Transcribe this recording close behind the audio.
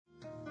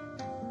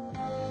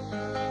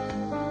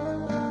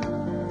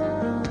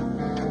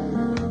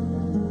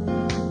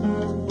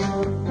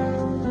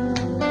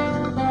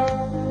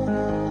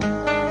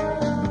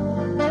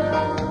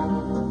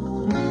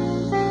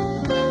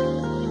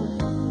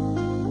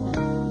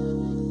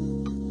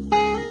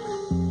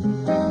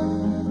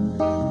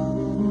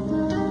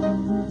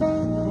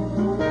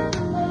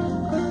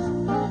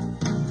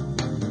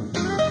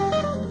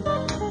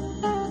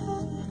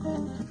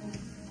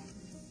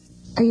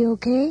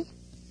okay?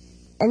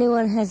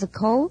 Anyone has a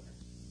cold?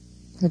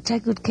 So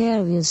take good care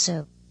of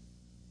yourself.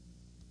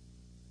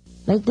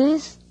 Like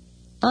this?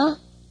 Huh?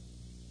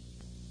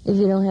 If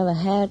you don't have a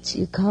hat,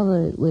 you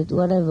cover it with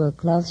whatever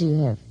cloth you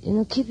have.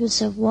 Keep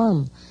yourself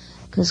warm.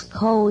 Because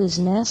cold is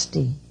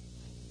nasty.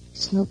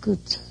 It's no good.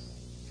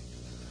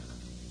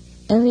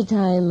 Every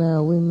time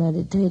we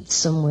meditate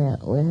somewhere,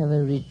 we have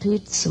a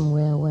retreat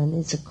somewhere when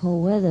it's a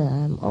cold weather,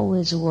 I'm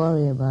always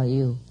worried about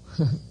you.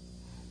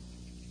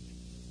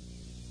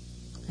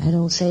 I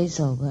don't say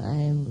so, but I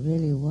am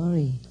really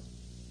worried.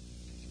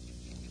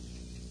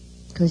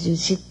 Because you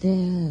sit there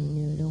and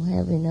you don't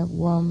have enough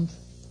warmth.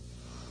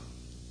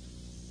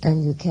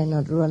 And you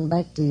cannot run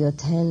back to your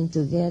tent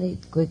to get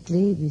it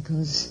quickly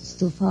because it's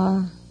too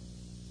far.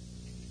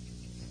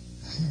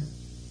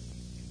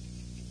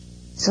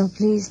 So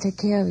please take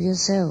care of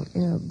yourself.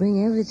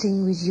 Bring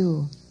everything with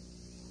you.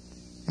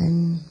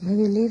 And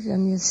maybe leave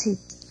on your seat.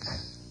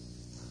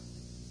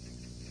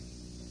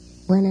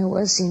 When I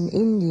was in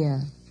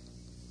India,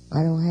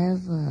 I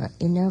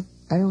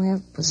don't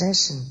have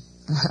possession.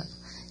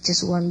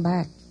 Just one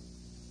bag.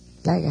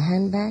 Like a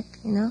handbag,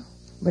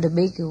 but a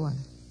bigger one.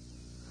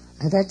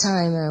 At that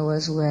time, I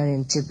was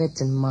wearing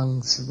Tibetan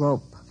monk's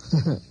robe.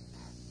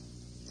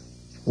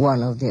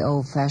 One of the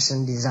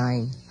old-fashioned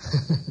design.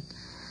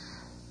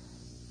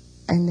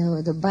 And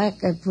the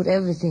bag, I put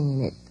everything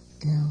in it,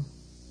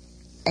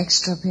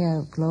 Extra pair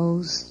of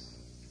clothes,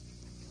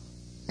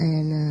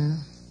 and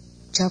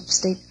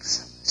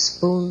chopsticks,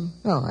 spoon.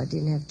 No, I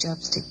didn't have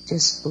chopstick,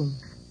 just spoon.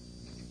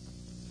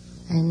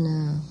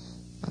 And,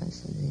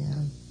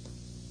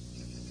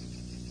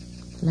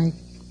 like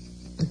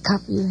the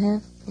cup you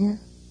have,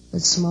 the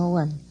small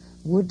one,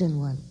 wooden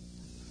one.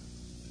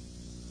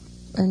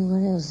 And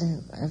what else?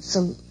 I have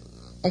some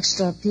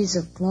extra piece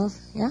of cloth,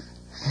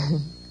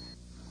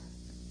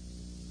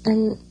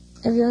 And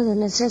every other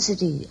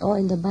necessity, all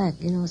in the bag,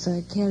 so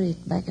I carry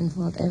it back and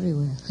forth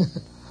everywhere.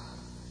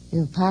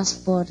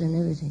 Passport and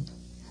everything.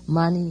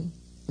 Money,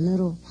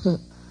 little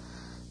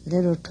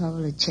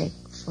traveler check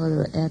for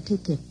the air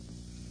ticket.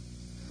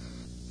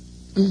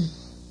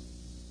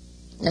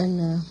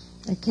 And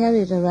I carry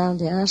it around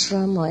the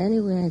ashram or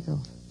anywhere I go.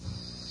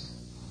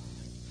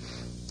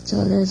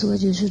 So that's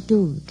what you should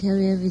do.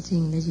 Carry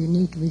everything that you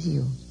need with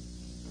you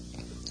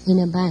in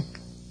a bag.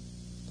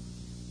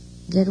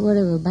 Get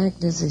whatever bag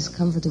that is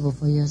comfortable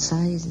for your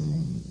size and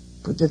then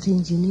put the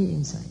things you need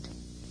inside.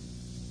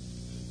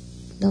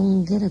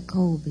 Don't get a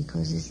cold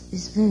because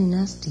it's very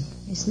nasty.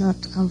 It's not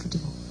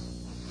comfortable.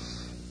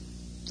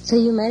 So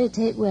you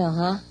meditate well,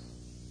 huh?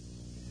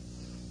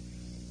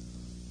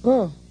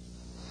 Oh.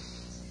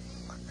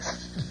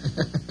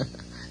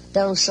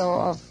 Don't show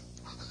off.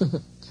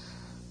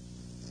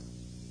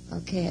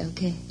 Okay.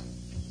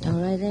 All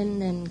right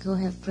then go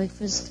have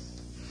breakfast.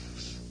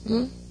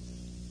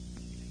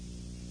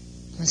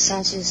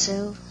 Massage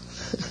yourself.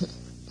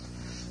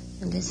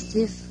 And that's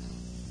stiff.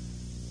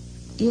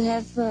 You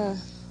have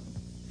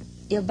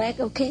your back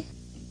okay?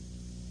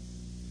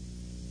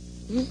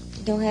 You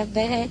don't have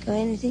backache or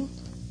anything?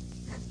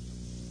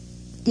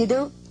 You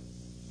do?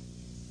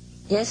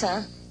 Yes,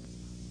 huh?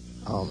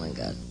 Oh my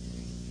God.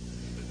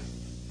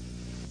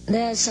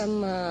 There's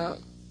some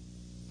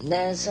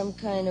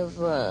kind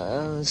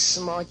of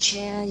small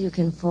chair you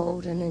can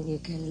fold and then you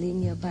can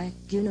lean your back.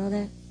 Do you know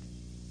that?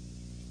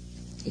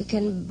 You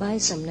can buy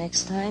some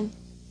next time.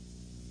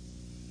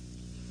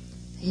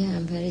 Yeah,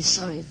 I'm very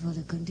sorry for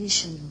the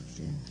condition of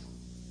the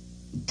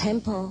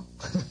temple.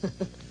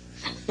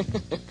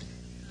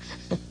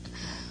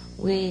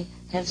 We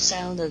have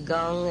sounded the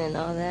gong and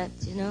all that,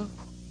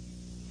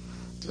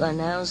 to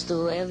announce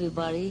to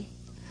everybody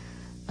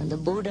and the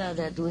Buddha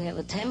that we have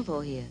a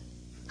temple here.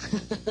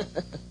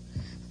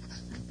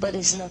 But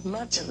it's not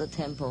much of a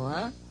temple,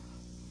 huh?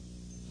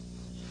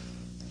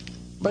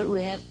 But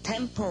we have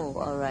temple,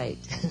 all right.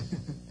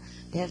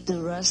 You have to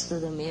rush to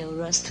the meal,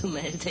 rush to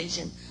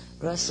meditation,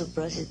 rush to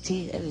brush your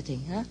teeth,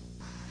 everything, huh?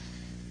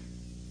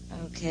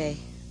 Okay.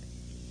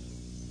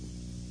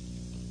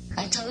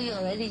 I told you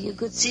already you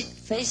could sit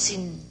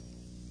facing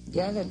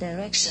the other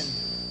direction.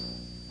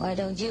 Why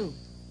don't you?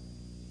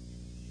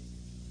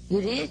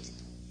 You did?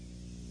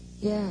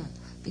 Yeah,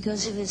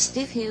 because if it's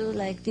stiff you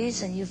like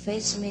this and you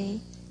face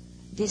me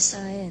this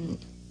side and,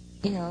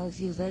 if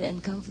you're very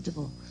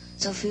uncomfortable.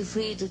 So feel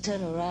free to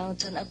turn around,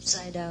 turn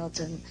upside down,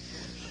 turn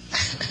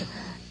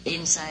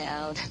inside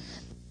out.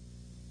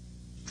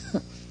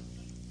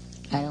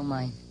 I don't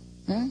mind.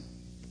 Huh?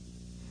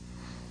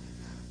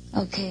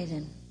 Okay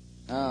then.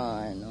 Oh,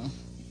 I know.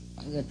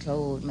 I got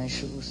trouble with my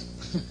shoes.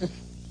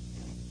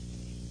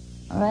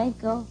 All right,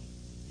 go.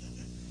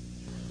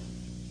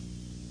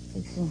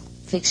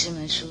 Fixing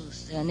my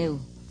shoes. They're new.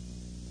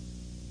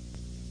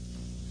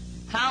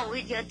 How,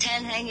 with your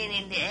tent hanging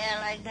in the air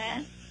like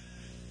that?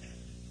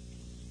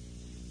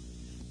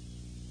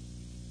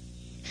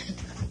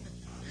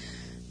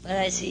 But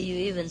I see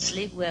you even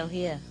sleep well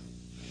here.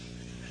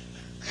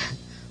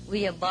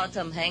 With your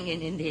bottom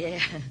hanging in the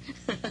air.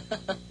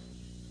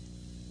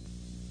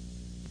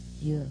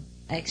 You're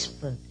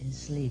expert in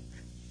sleep.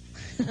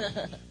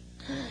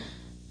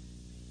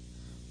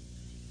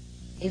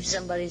 If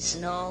somebody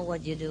snores,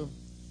 what you do?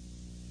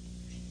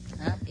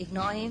 Huh?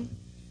 Ignore him?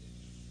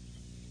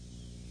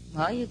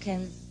 Or you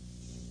can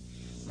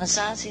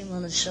massage him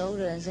on the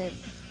shoulder and say,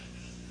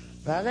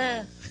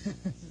 brother,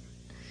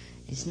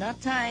 it's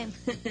not time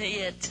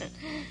yet.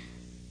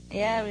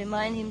 Yeah,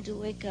 remind him to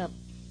wake up.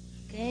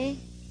 Okay?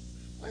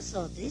 What's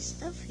all this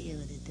stuff here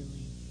they're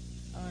doing?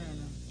 Oh,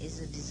 no. It's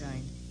a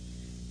design.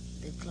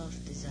 The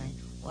cloth design.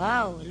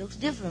 Wow, it looks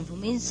different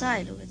from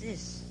inside. Look at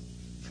this.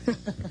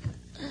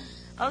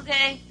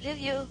 Okay, leave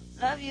you.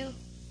 Love you.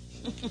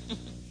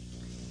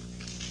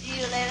 See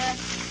you later.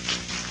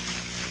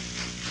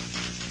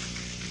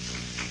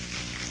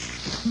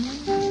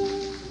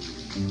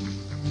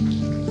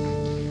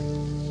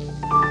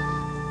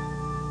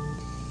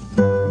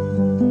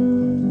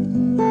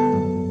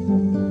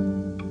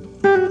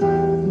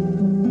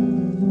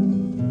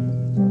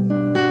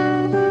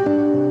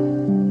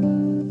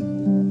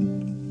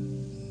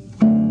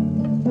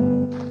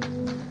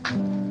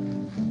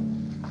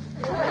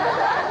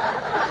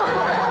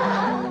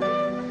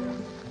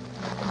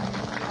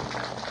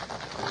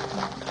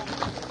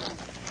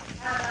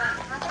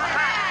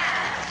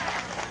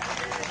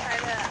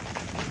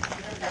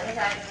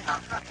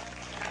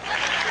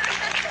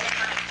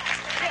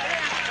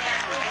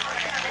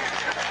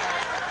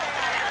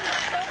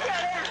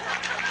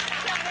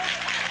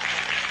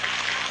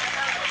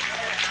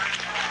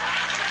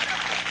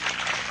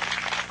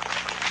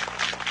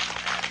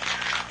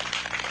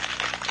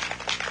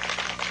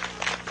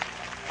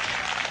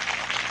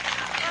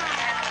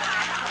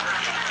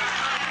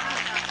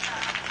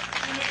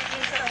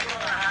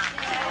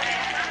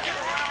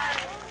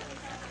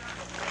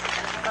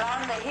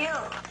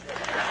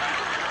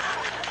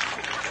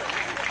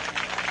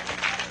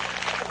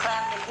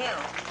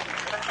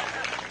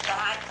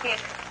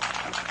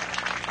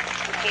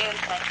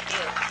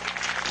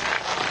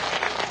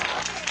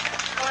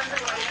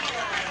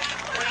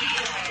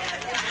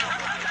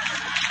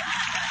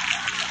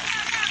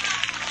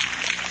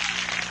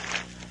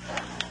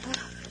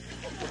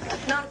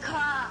 No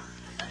car.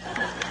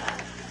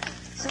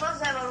 Supposed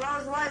to have a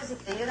Rolls Royce,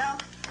 you know?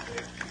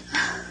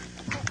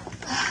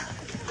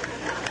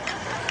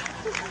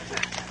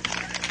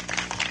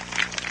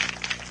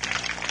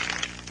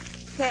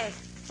 Okay,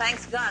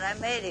 thanks God, I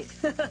made it.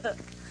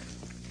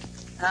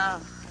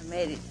 Oh, I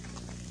made it.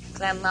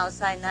 Climb Mount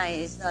Sinai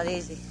is not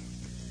easy.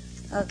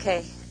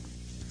 Okay.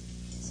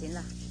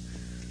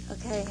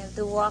 Okay, I have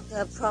to walk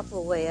the proper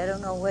way. I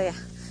don't know where.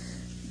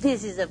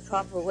 This is a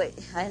proper way,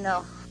 I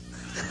know.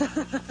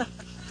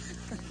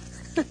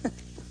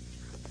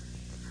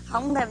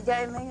 Không thèm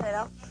chơi mấy người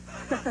đâu.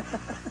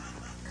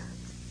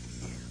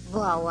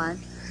 Bố好玩。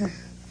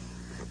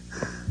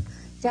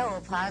叫我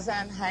爬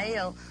山，还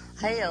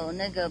有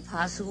那个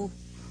爬树。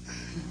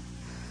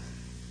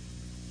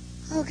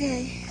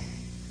Okay.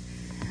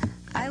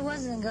 I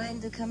wasn't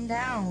going to come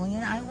down. You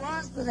know, I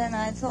was, but then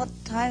I thought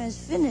time is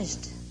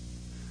finished.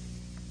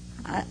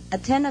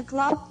 At 10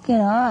 o'clock, you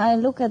know, I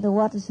look at the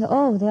water and say,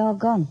 oh, they're all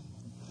gone.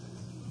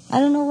 I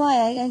don't know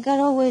why. I got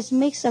always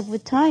mixed up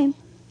with time.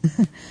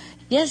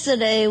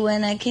 Yesterday,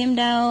 when I came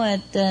down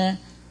at,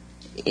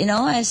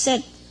 I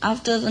said,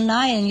 after the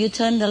 9, you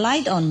turned the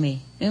light on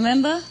me.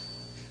 Remember?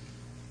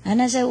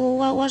 And I said,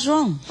 well, what's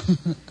wrong?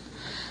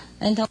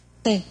 And Tom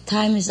said,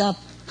 time is up.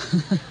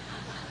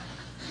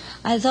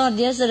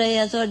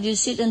 Yesterday I thought you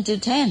sit until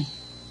 10.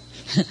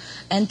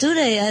 And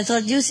today I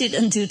thought you sit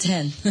until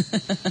 10.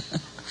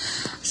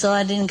 So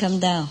I didn't come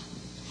down.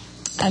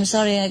 I'm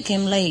sorry I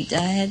came late.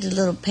 I had a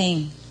little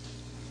pain.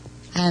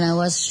 And I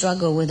was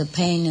struggling with the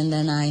pain, and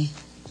then I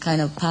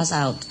kind of passed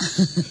out.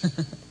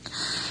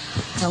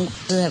 Tom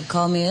could have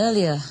called me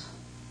earlier,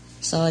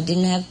 so I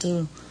didn't have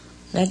to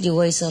let you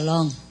wait so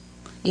long.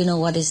 You know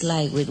what it's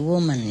like with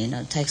women,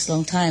 it takes a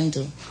long time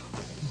to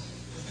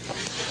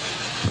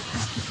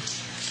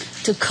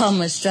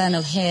comb a strand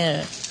of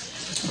hair.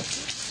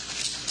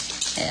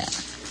 Yeah.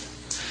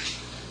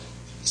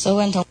 So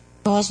when Tom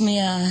calls me,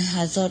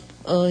 I thought,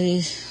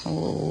 I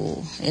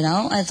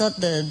thought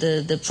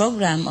the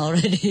program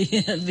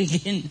already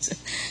begins.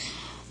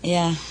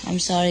 Yeah, I'm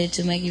sorry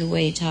to make you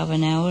wait half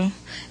an hour.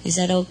 Is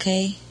that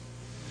okay?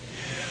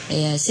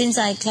 Yeah, since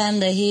I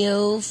climbed the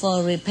hill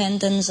for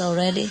repentance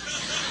already,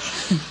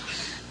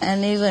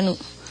 and even,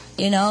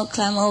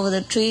 climb over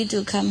the tree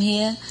to come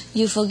here,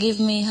 you forgive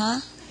me,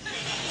 huh?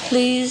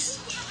 Please.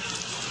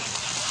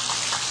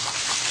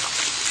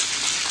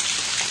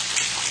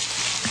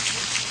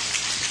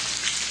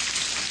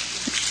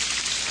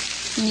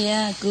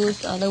 Yeah,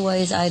 good.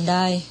 Otherwise I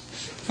die.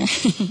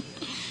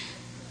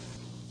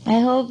 I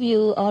hope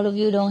all of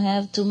you don't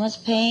have too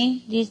much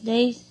pain these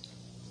days.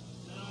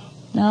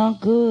 No,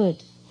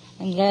 good.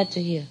 I'm glad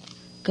to hear.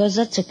 Because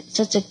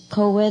such a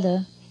cold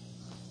weather.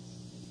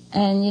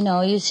 And,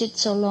 you sit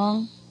so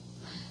long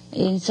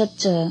in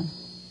such a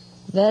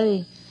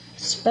very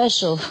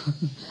special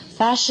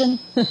fashion.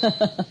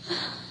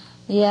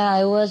 Yeah,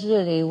 I was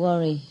really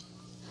worried.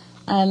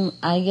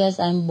 I guess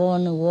I'm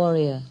born a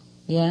warrior.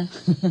 Yeah.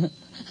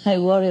 I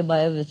worry about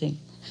everything.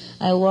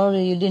 I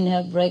worry you didn't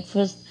have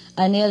breakfast.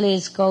 I nearly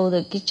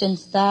scolded the kitchen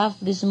staff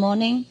this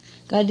morning.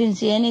 I didn't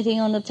see anything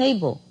on the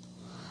table.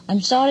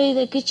 I'm sorry,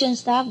 the kitchen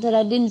staff, that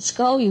I didn't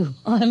scold you.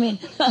 I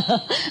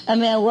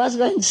was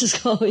going to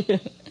scold you.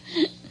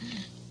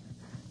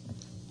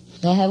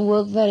 They have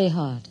worked very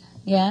hard.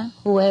 Yeah,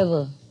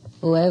 whoever.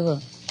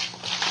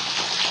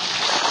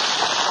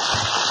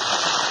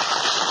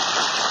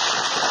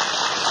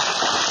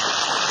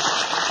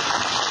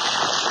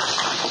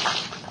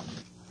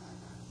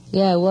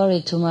 Yeah, I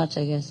worry too much,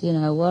 I guess.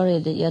 I worry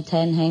that your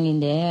tent hang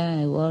in the air.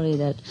 I worry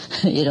that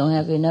you don't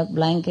have enough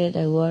blanket.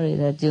 I worry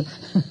that you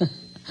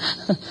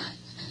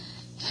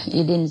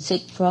you didn't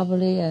sit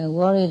properly. I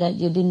worry that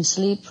you didn't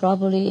sleep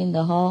properly in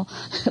the hall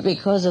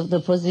because of the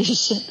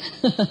position.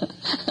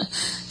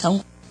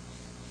 Thong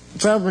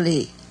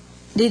probably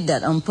did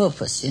that on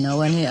purpose,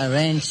 when he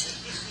arranged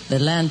the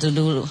land to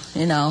do,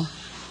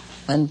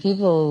 when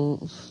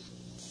people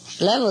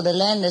level the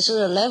land, they should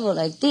have leveled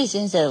like this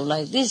instead of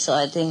like this. So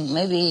I think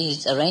maybe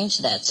he's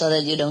arranged that so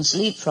that you don't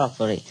sleep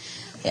properly.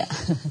 Yeah.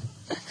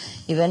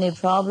 If any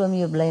problem,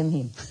 you blame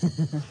him.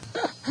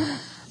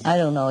 I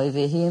don't know if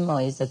it's him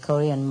or it's the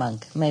Korean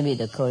monk. Maybe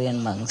the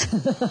Korean monks.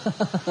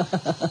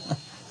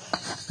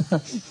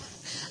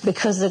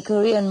 Because the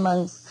Korean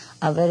monks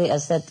are very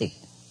ascetic.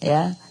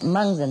 Yeah?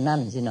 Monks and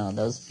nuns,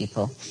 those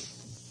people.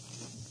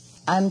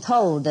 I'm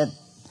told that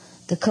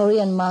the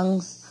Korean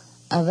monks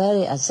are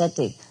very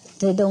ascetic.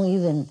 They don't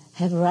even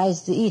have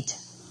rice to eat.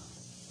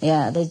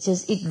 Yeah, they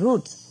just eat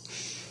roots.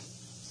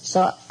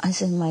 So I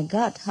said, my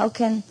God, how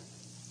can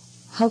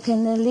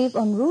they live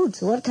on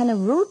roots? What kind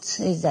of roots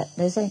is that?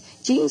 They say,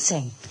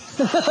 ginseng.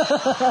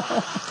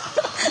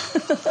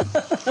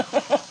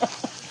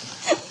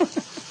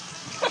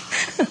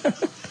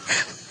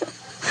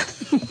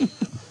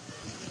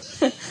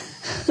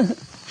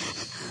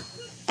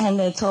 And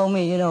they told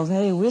me,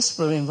 very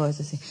whispering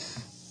voices,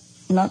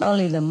 not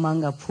only the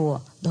monks are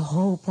poor, the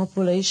whole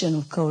population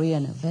of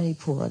Korean are very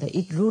poor. They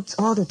eat roots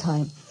all the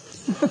time.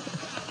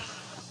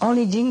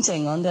 Only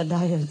ginseng on their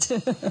diet.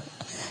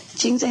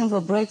 Ginseng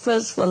for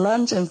breakfast, for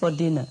lunch, and for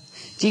dinner.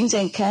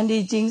 Ginseng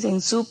candy,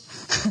 ginseng soup,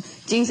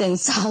 ginseng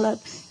salad,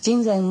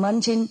 ginseng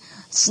munching,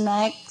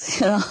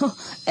 snacks,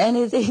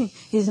 anything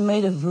is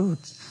made of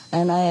roots.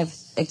 And I have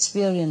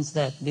experienced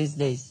that these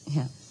days.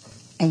 Yeah.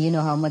 And you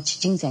know how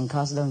much ginseng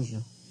costs, don't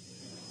you?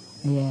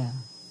 Yeah.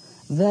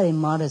 Very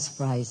modest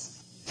price.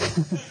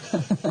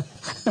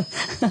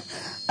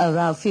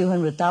 Around few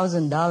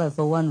 $100,000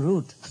 for one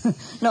root.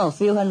 No,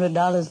 few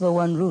 $100 for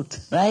one root,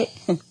 right?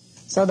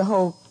 So the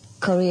whole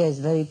Korea is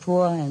very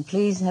poor, and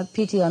please have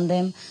pity on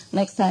them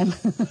next time.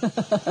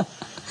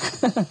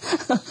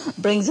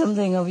 Bring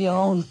something of your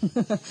own.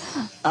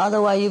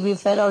 Otherwise you'll be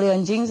fed only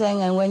on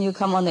ginseng, and when you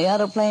come on the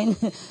airplane,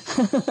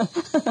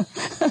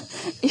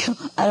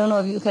 I don't know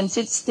if you can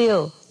sit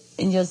still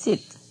in your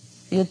seat.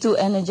 You're too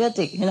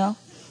energetic,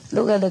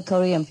 Look at the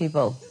Korean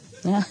people.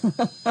 Yeah.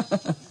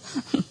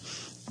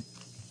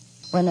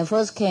 When I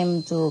first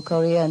came to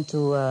Korea and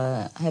to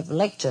have a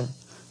lecture,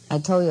 I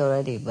told you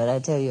already, but I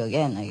tell you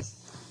again,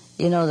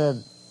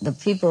 the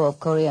people of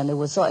Korea, they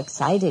were so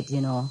excited,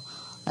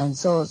 and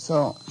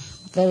so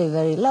very,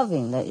 very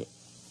loving.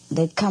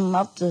 They'd come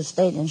up to the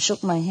stage and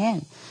shook my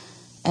hand.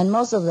 And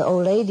most of the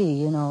old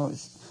lady,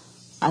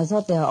 I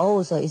thought they are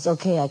old, so it's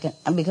okay.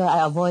 Because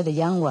I avoid the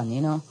young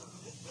one,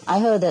 I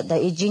heard that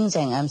they eat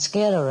ginseng. I'm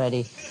scared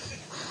already.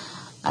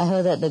 I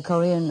heard that the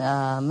Korean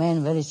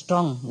men very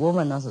strong,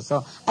 woman also.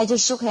 So I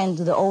just shook hand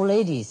to the old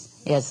ladies.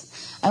 Yes.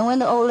 And when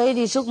the old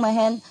lady shook my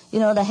hand,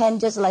 the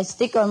hand just like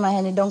stick on my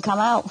hand. It don't come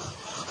out.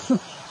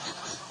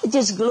 It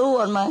just glue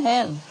on my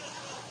hand.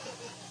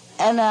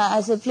 And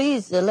I said,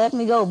 please let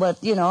me go. But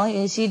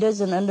she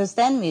doesn't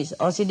understand me,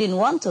 or she didn't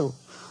want to.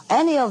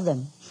 Any of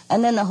them.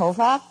 And then the whole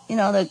fact,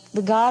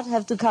 the guard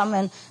have to come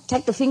and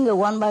take the finger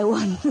one by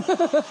one.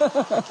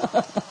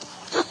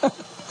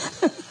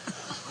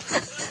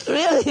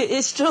 Really,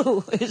 it's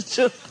true. It's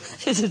true.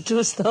 It's a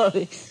true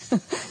story.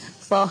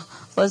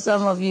 For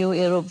some of you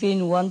European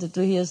who wanted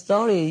to hear a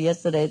story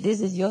yesterday, this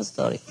is your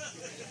story.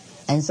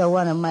 And so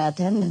one of my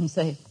attendants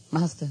said,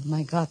 Master,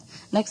 my God,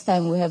 next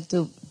time we have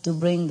to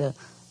bring the...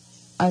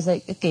 I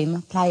said, okay,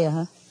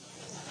 plier,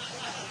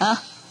 huh?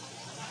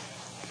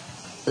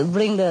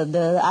 Bring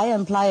the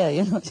iron plier,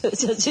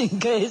 just in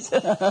case.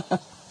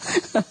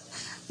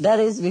 That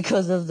is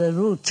because of the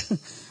root.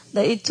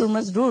 They eat too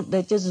much root.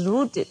 They just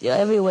root it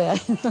everywhere.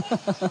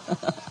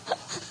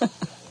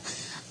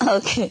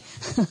 Okay.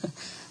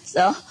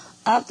 So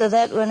after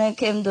that, when I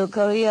came to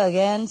Korea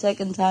again,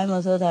 second time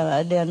or third time,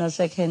 I dare not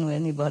shake hands with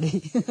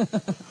anybody.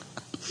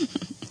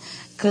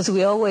 Because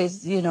we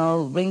always,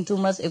 bring too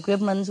much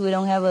equipment. We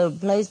don't have a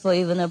place for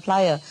even a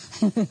plier.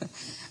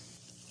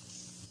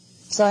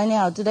 So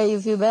anyhow, today you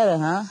feel better,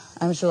 huh?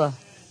 I'm sure.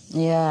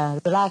 Yeah,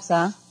 relax,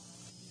 huh?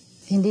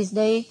 In this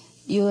day,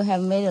 you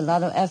have made a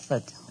lot of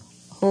effort.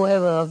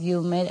 Whoever of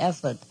you made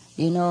effort,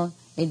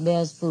 it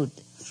bears fruit.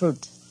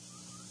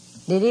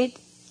 Did it?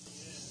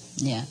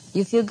 Yeah.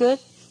 You feel good?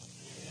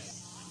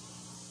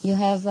 You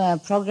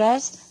have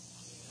progressed?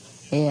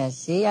 Yes,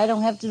 see, I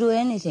don't have to do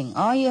anything.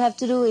 All you have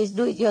to do is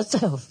do it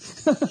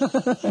yourself.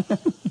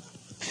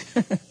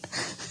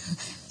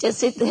 Just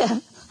sit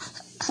there,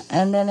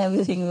 and then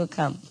everything will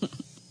come.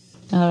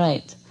 All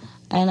right.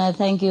 And I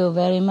thank you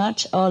very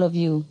much, all of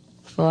you,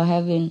 for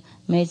having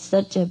made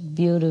such a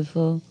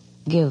beautiful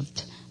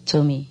gift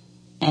to me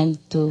and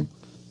to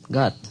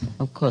God,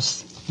 of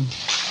course.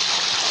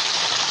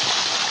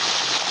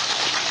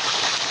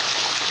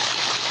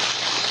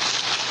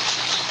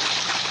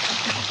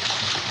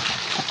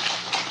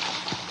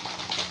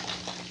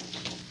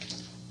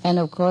 And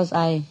of course,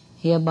 I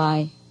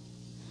hereby,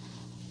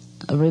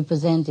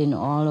 representing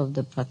all of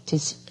the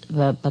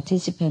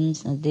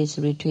participants at this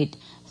retreat,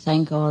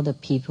 thank all the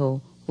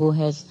people who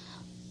has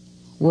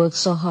worked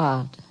so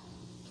hard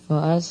for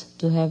us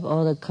to have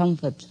all the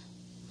comfort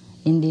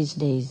in these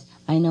days.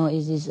 I know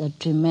it is a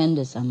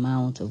tremendous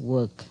amount of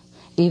work.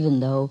 Even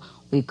though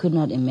we could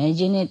not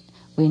imagine it,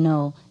 we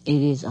know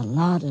it is a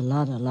lot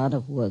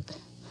of work.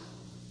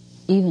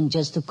 Even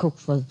just to cook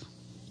for a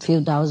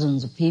few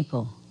thousands of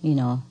people,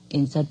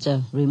 in such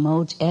a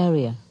remote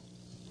area.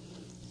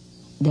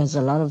 There's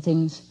a lot of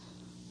things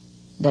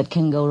that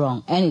can go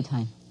wrong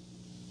anytime.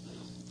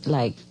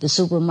 Like the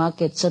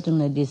supermarket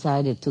suddenly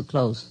decided to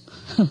close,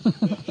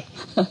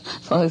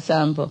 for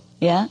example,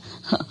 yeah?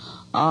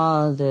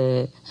 Or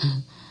the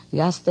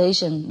gas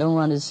station don't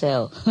want to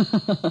sell.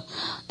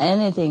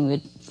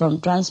 Anything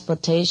from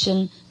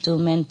transportation to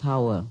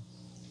manpower.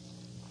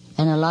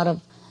 And a lot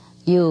of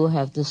you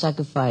have to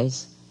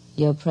sacrifice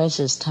your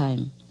precious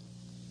time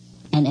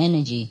and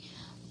energy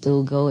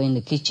to go in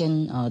the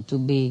kitchen or to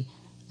be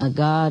a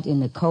guard in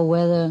the cold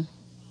weather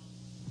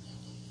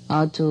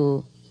or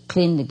to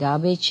clean the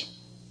garbage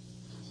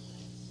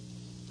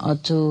or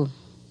to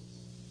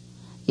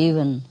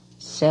even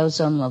sell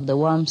some of the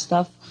warm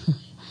stuff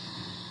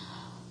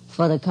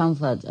for the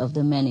comfort of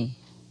the many.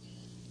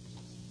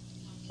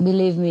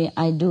 Believe me,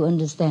 I do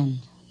understand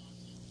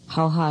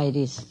how hard it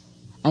is.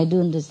 I do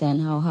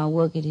understand how hard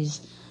work it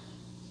is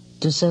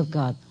to serve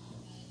God.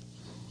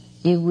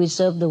 If we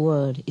serve the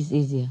world, it's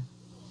easier.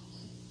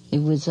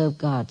 If we serve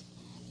God,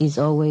 it's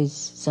always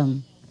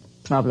some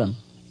problem,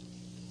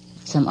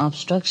 some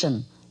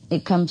obstruction.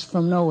 It comes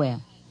from nowhere.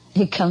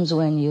 It comes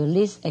when you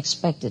least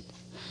expect it.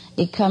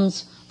 It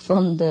comes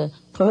from the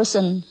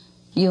person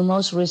you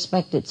most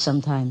respected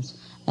sometimes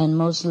and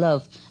most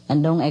love,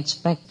 and don't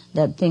expect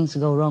that things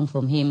go wrong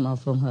from him or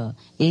from her.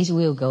 It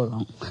will go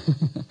wrong.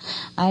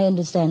 I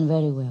understand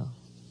very well,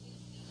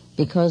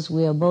 because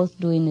we are both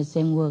doing the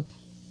same work.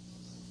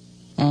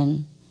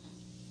 And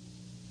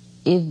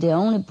if the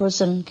only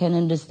person can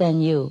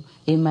understand you,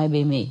 it might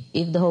be me.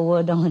 If the whole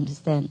world don't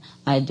understand,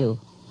 I do.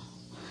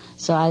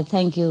 So I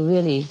thank you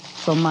really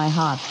from my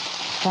heart.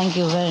 Thank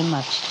you very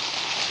much.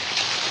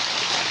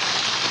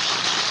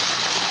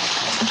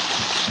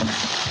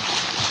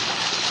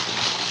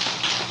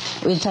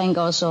 We thank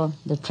also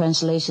the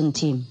translation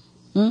team.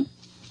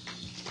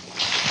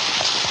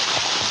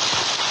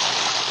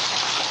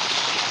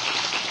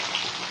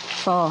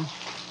 For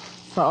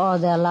all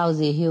their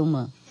lousy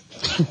humor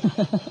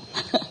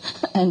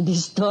and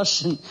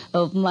distortion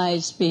of my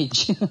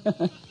speech.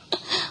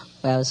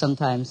 Well,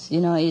 sometimes,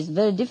 it's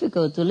very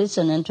difficult to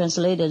listen and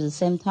translate at the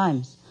same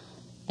time,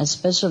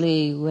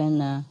 especially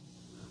when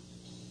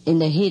in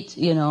the heat,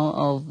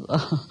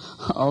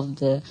 of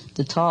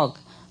the talk,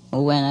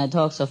 when I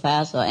talk so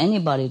fast or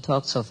anybody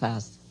talks so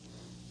fast.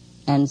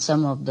 And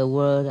some of the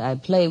words I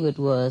play with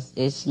words,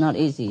 it's not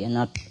easy and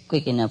not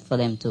quick enough for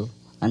them to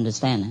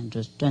understand and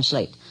to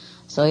translate.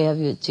 So you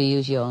have to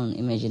use your own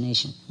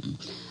imagination.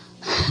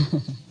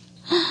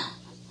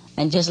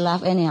 And just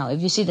laugh anyhow.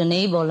 If you see the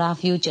neighbor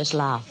laugh, you just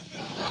laugh.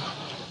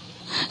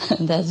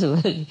 That's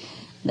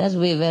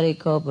very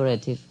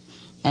cooperative.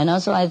 And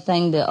also I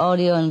thank the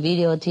audio and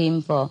video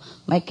team for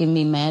making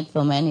me mad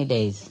for many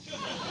days.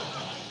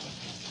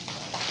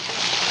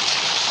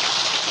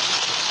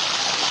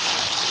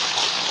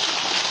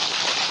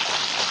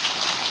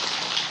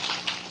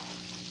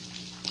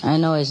 I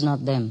know it's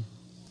not them.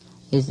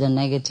 It's the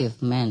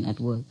negative man at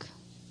work.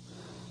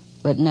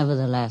 But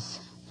nevertheless,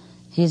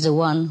 he's the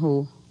one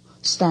who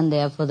stand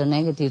there for the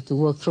negative to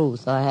work through,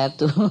 so I have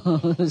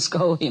to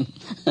scold him.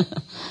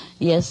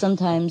 Yes,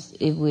 sometimes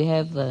if we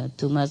have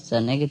too much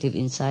negative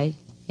inside,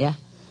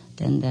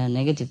 then the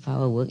negative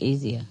power work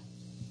easier.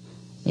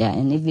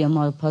 And if we are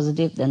more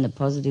positive, then the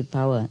positive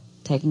power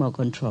take more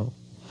control.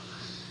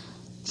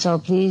 So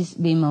please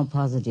be more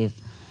positive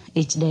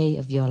each day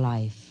of your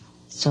life,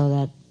 so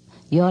that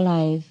your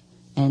life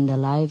and the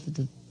life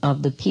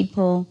of the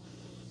people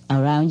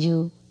around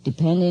you,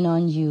 depending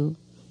on you,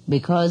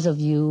 because of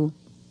you,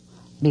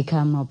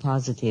 become more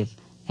positive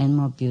and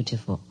more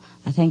beautiful.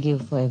 I thank you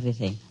for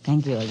everything.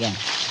 Thank you again.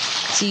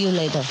 See you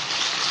later.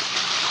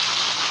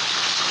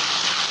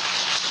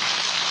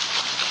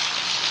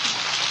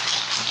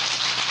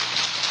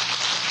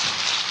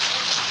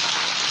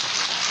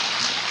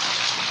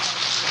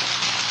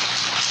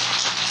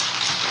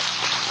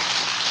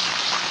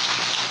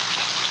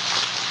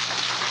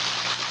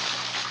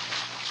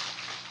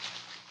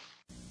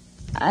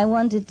 I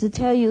wanted to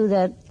tell you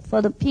that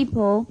for the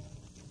people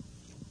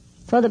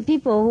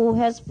who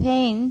has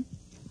pain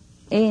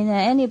in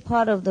any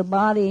part of the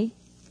body,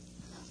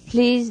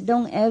 please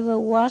don't ever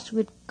wash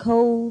with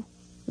cold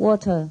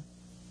water.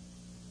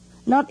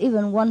 Not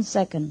even 1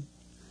 second.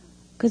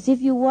 Because if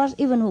you wash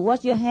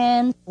your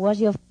hands, wash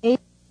your face,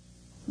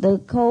 the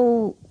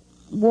cold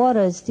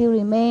water still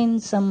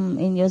remains some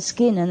in your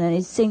skin, and then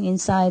it sinks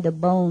inside the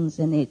bones,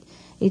 and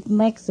it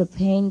makes the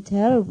pain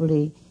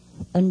terribly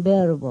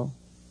unbearable.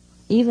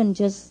 Even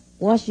just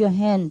wash your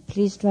hand.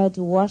 Please try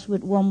to wash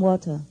with warm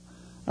water.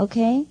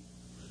 Okay?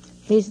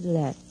 Please do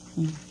that.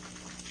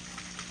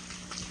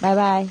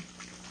 Bye-bye.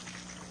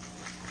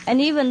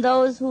 And even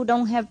those who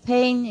don't have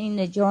pain in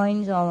the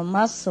joints or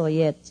muscle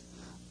yet,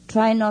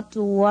 try not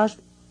to wash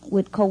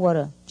with cold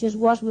water. Just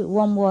wash with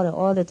warm water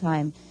all the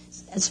time,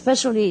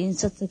 especially in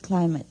such a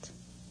climate.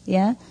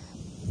 Yeah?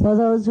 For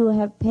those who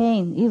have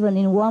pain, even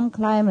in warm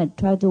climate,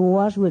 try to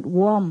wash with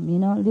warm,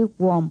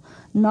 lukewarm,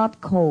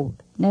 not cold.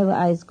 Never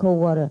ice cold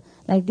water.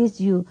 Like this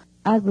you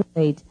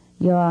aggravate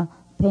your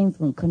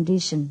painful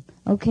condition.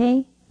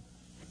 Okay?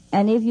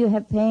 And if you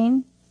have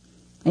pain,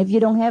 if you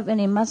don't have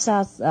any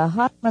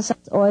hot massage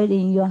oil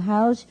in your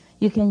house,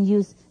 you can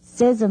use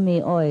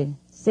sesame oil.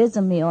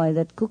 Sesame oil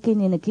that's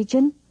cooking in the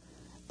kitchen.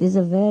 This is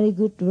a very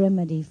good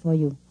remedy for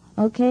you.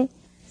 Okay?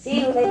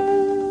 See you later.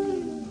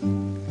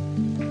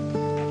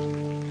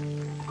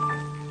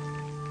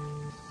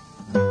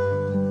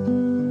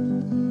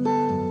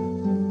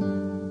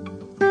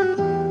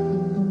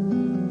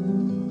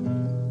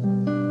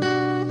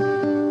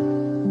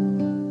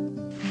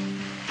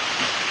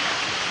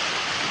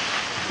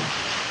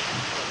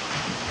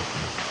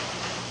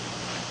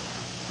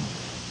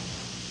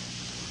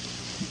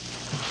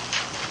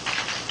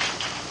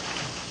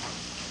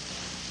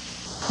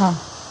好，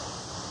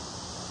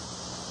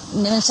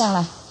你们上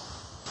来，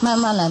慢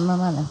慢来，慢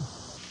慢来。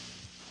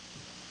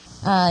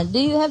Do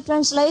you have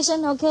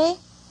translation? Okay?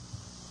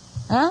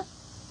 Huh?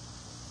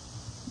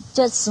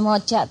 Just small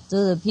chat to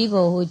the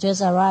people who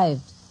just arrived.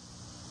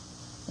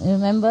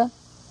 Remember,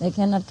 they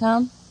cannot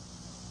come,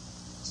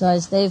 so I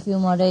stay a few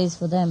more days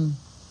for them.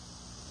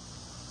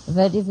 It's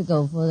very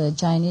difficult for the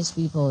Chinese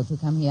people to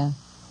come here,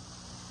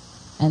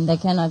 and they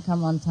cannot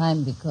come on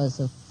time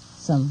because of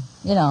some,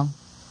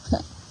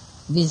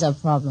 visa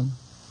problem.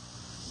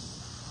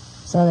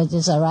 So they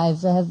just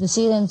arrived. I have to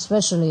see them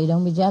specially.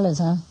 Don't be jealous,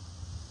 huh?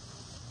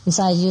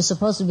 Besides, you're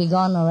supposed to be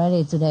gone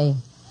already today.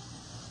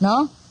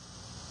 No?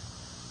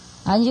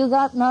 Aren't you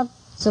not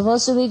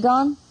supposed to be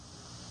gone?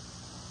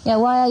 Yeah,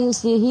 why are you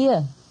still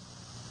here?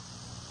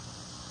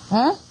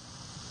 Huh?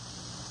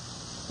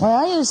 Why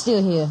are you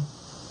still here?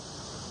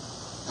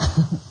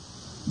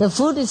 The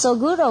food is so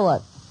good or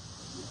what?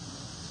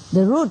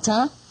 The root,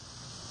 huh?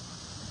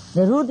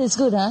 The root is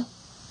good, huh?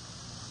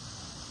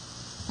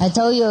 I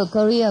told you,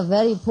 Korea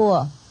very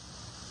poor.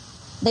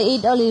 They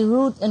eat only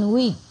root and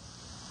wheat.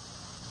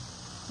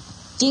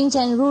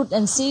 Ginseng root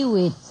and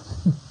seaweed.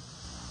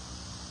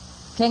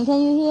 Can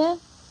you hear?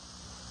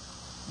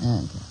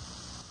 Okay.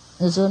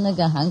 就说那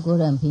个韩国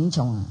人很贫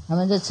穷啊，他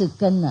们就吃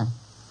根啊，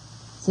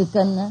吃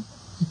根呢，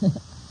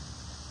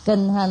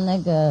根和那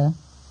个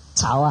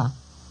草啊，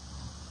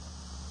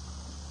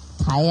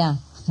苔啊，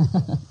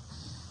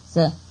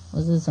是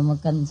不是什么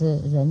根？是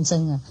人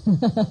参啊，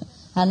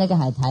他那个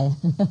海苔。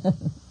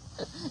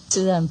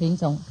吃得很贫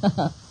穷，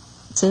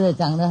吃得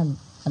长得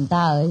很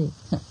大而已。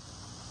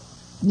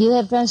You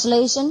have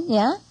translation?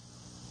 Yeah?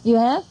 You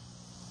have?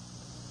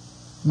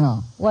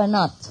 No. Why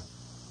not?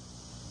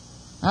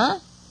 Huh?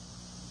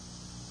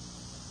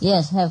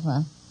 Yes, have,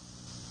 huh?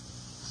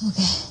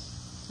 Okay.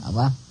 好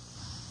吧。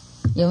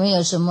有没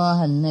有什么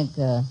很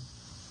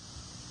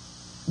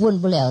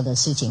问不了的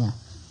事情啊？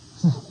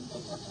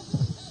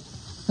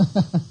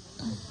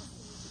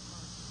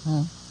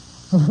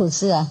不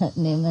是啊，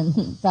你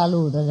们大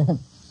陆的人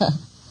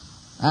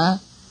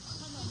啊，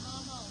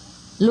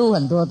录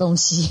很多东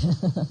西，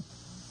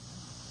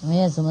没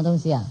有什么东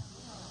西啊，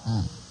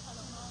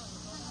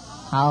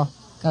好，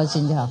高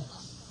兴就好。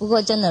不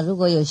过真的，如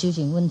果有修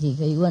行问题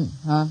可以问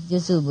啊，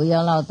就是不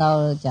要唠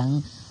叨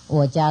讲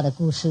我家的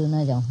故事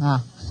那种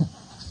啊，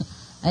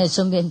还有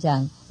顺便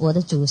讲我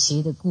的主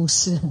席的故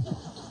事，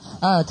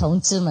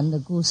同志们的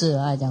故事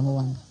啊，讲不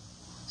完。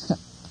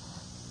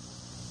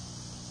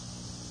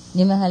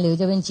你们还留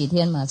这边几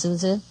天嘛？是不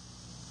是？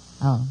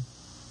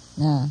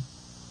那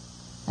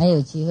还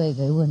有机会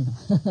可以问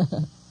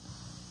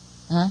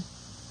啊！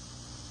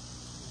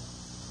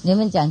你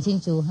们讲清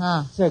楚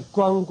哈。在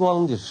观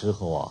光的时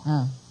候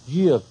啊，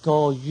越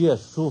高越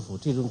舒服，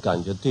这种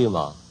感觉对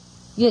吗？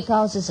越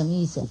高是什么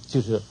意思？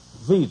就是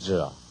位置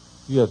啊，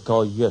越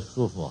高越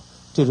舒服，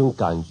这种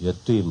感觉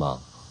对吗？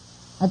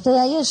对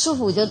啊，越舒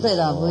服就对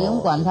了，不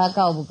用管它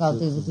高不高，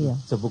对不对？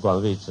这不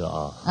管位置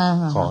啊。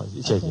好，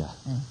谢谢。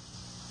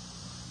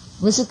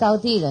不是高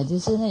低了，就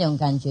是那种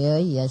感觉而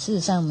已啊。事实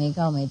上没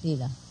高没低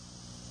了，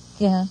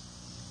对啊，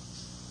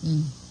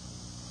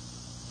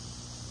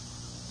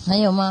还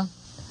有吗？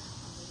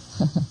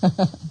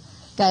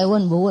该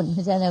问不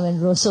问，在那边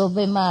啰嗦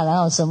被骂，然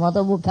后什么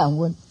都不敢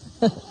问。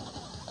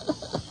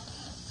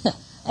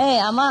哎，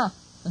阿妈，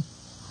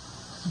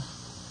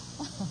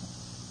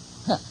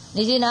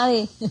你去哪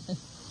里？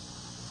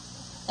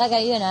大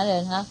概越南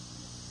人哈？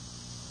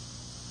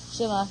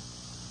是吗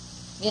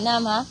？Việt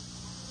Nam hả?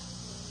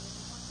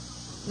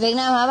 Việt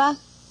Nam hả bác?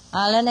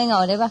 À, lên đây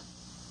ngồi đi bác.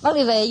 Bác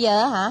đi về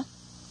giờ hả?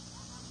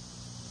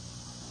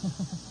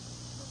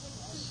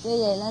 Đi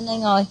về lên đây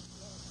ngồi.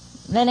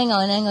 Lên đây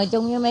ngồi này, ngồi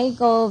chung với mấy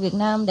cô Việt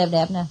Nam đẹp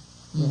đẹp nè.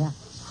 Vậy đó.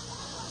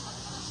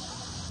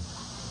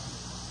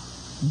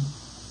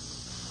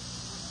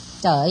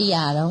 Trời ơi,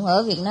 già rồi không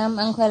ở Việt Nam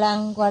ăn khoai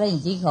lang, qua đây làm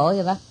chi khổ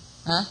vậy bác?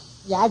 Hả?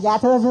 Dạ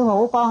thưa sư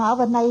phụ, con ở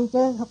bên đây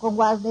chứ con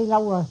qua đây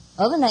lâu rồi.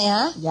 Ở bên này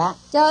hả? Dạ.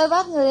 Trời ơi,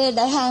 bác người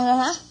Đại Hàn rồi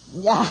hả?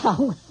 Dạ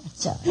không.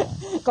 Trời.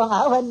 Con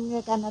ở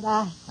bên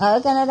Canada. Ở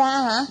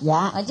Canada hả?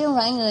 Dạ. Chứ không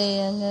phải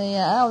người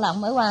ở Âu Lạc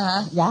mới qua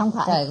hả? Dạ không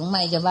phải. Trời, cũng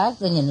may cho bác,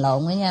 tôi nhìn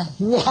lộn nữa nha.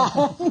 Dạ.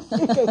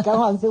 Cảm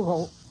ơn sư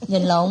phụ.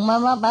 Nhìn lộn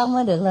mà bác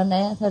mới được lên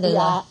đây. Thôi được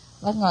rồi,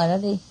 bác ngồi đó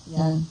đi.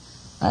 Dạ.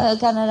 Ở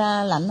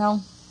Canada lạnh không?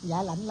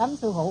 Dạ lạnh lắm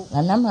sư phụ.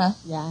 Lạnh lắm hả?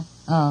 Dạ.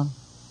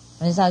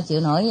 Rồi sao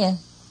chịu nổi vậy?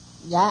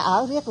 Dạ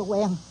ở riết rồi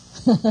quen.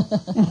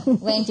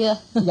 Quen chưa?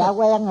 Dạ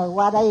quen rồi,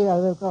 qua đây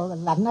rồi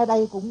lạnh ở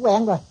đây cũng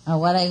quen rồi.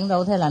 Qua đây cũng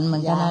đâu thấy lạnh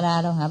bằng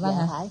Canada đâu hả bác? Dạ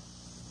hả? Phải.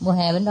 Mùa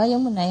hè bên đó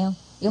giống bên này không?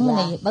 Giống bên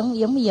này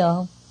giống bây giờ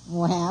không?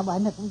 Mùa hè ở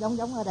bên này cũng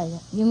giống ở đây.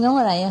 Giống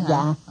ở đây hả?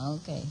 Dạ.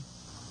 Ok.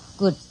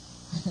 Good.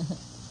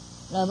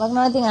 Rồi bác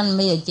nói tiếng Anh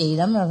bây giờ chì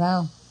lắm rồi phải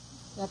không?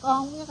 Dạ con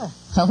không biết rồi.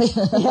 Không biết.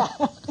 Dạ.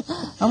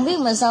 Không biết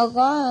mà sao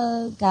có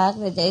cạc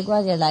rồi chạy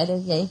qua về lại được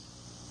vậy?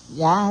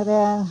 Dạ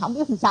không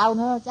biết làm sao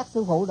nữa, chắc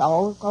sư phụ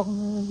độ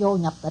con vô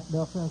nhập tịch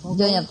được rồi. Con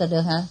vô nhập tịch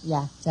được hả?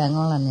 Dạ. Trời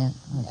ngon lành nha.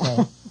 Ok.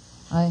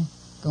 Thôi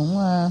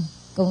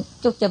cũng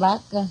chúc cho bác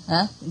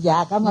hả?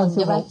 Dạ cảm ơn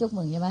sư phụ. Bác, chúc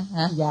mừng cho bác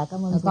hả? Dạ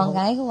cảm ơn. Con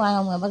gái có qua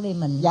không rồi bác đi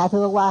mình? Dạ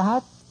thưa qua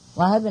hết.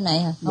 Qua hết bên này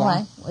hả? Không dạ.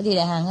 phải, ở đi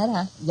Đại Hàn hết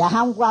hả? Dạ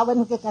không, qua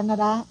bên cái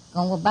Canada.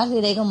 Còn bác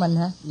đi đây có mình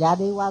hả? Dạ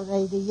đi qua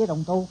đây đi với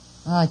đồng tu.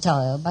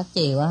 Trời ơi bác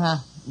chì quá ha.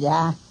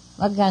 Dạ.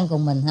 Bác gan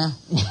cùng mình ha.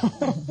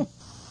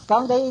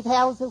 Con đi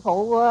theo sư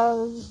phụ,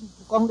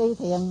 con đi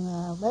thiền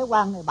bế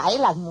quan này 7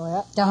 lần rồi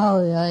á.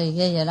 Trời ơi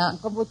ghê vậy đó.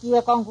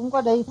 Campuchia con cũng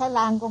có đi, Thái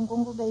Lan con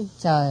cũng có đi.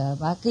 Trời ơi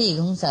bác cái gì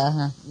cũng sợ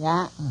hả?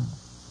 Dạ.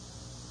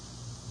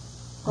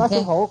 Có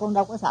sư phụ con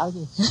đâu có sợ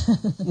gì.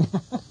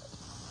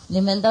 你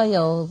们都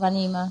有翻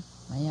译吗？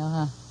没有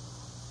哈。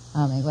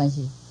没关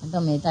系，都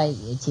没带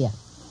乐器啊。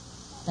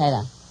带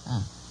了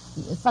啊，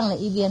放了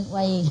一边，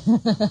万一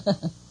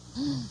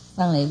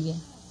放了一边，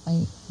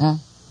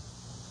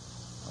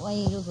万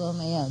一如果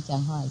没有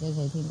讲话就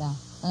可以听到。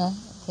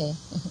OK。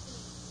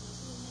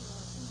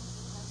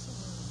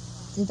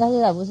知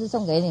道不是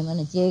送给你们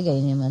的，接给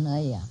你们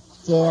而已啊，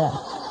接了。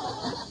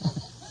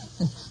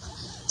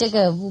这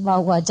个不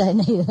包括在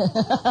内的。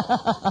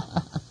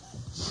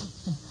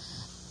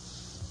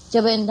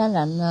这边当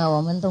然呢，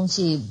我们东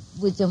西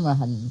不怎么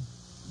很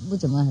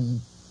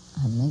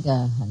那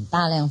个很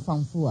大量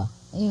丰富啊，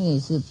因为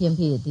是偏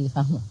僻的地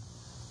方嘛，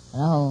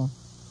然后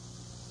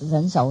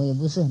人手也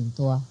不是很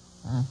多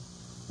啊。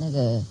那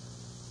个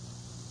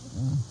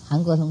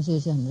韩国同学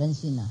是很任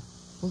性的，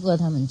不过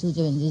他们住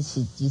这边就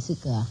几十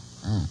个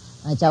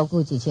照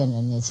顾几千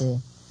人也是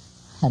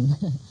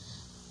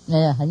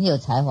很有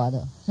才华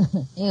的，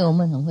因为我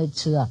们很会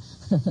吃啊。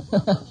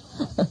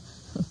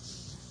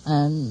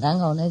然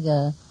后那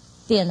个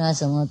店啊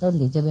什么都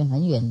离这边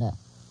很远的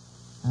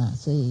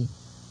所以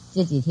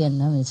这几天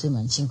他们是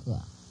蛮辛苦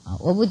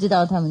我不知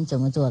道他们怎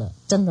么做的，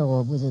真的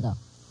我不知道，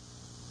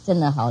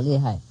真的好厉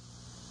害。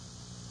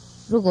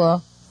如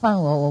果换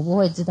我不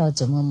会知道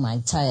怎么买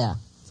菜啊，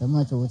怎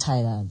么煮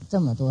菜的，这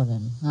么多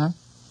人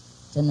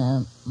真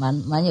的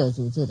蛮有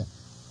组织的。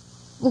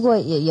不过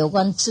也有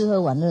关吃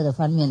喝玩乐的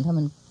方面，他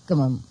们根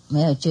本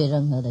没有缺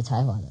任何的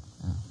才华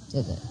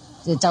的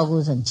这照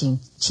顾很清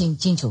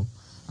楚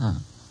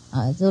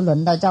就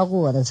轮到照顾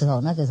我的时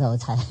候，那个时候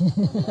才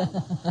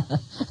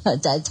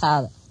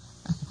差了。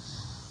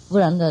不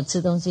然的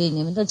吃东西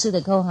你们都吃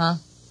得够哈。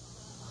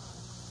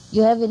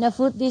You have enough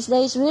food these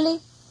days, really?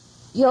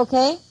 You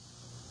okay?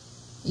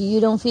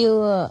 You don't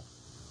feel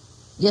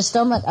your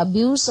stomach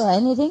abused or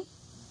anything?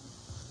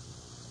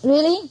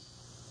 Really?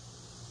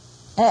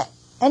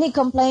 Any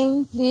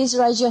complaint? Please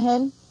raise your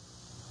hand.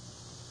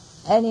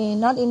 Any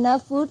not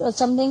enough food or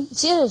something?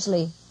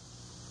 Seriously?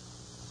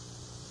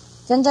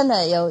 真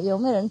的有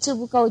没有人吃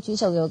不够？举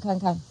手给我看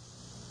看。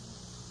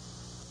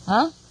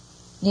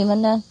你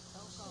们呢？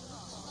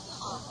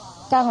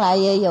刚来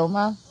也有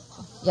吗？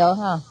有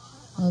哈。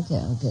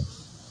OK。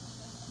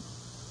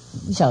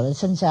不晓得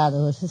剩下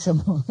的是什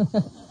么。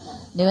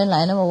你们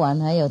来那么晚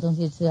还有东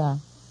西吃啊？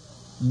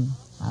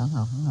很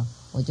好，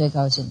我最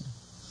高兴。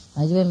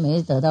来这边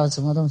没得到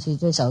什么东西，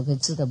最少可以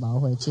吃得饱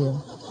回去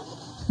了。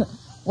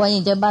万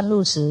一在半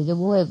路死，就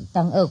不会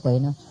当恶鬼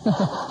呢。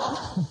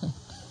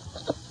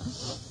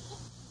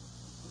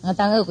那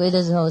当恶鬼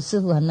的时候，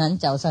师父很难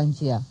找上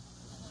去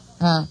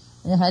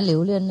还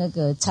留恋那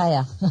个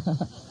菜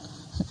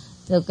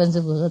就跟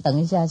师父说，等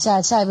一下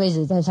下一辈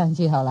子再上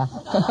去好了。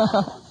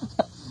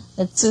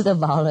吃得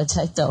饱了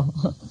才走。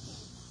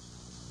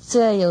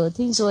虽然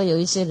听说有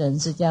一些人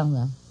是这样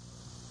的，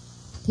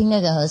听那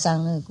个和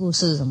尚那个故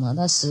事什么，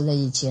他死了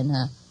以前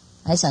呢，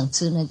还想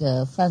吃那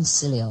个饭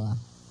石榴啊，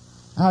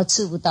然后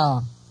吃不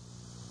到，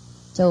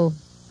就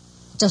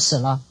死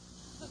了。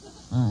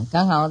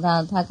刚好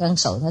他刚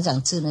熟，他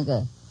想吃那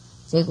个，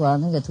结果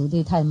那个徒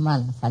弟太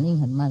慢了，反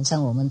应很慢，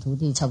像我们徒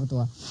弟差不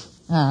多，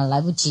来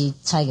不及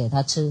拆给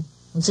他吃。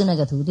不是那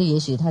个徒弟，也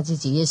许他自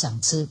己也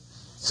想吃，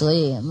所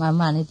以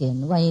慢一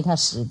点，万一他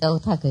死掉，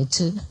他可以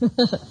吃。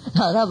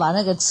好，他把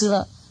那个吃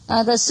了，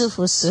他师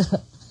父死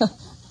了，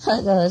那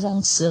个和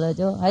尚死了，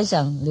就还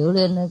想留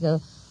恋那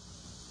个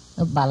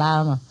巴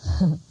拉嘛，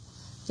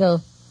就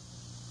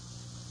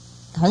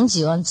很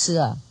喜欢吃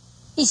啊，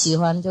一喜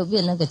欢就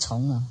变那个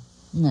虫了。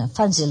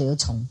饭石榴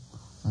虫，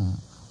然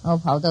后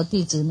跑到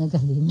地质那个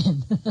里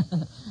面，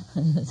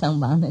想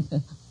把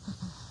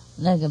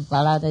那个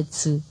巴拉在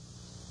吃，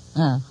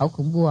好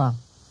恐怖啊！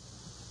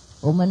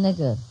我们那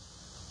个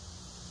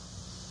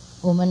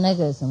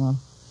什么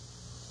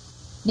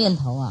念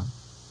头啊，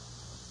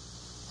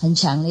很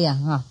强烈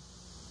啊，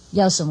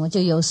要什么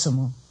就有什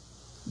么，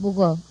不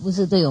过不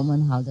是对我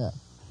们好的。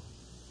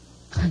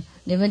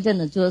你们真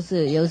的做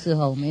事有时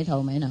候没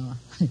头没脑啊，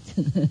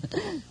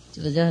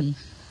就是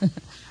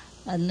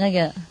很那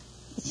个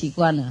习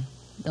惯了，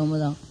懂不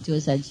懂？就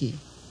下去，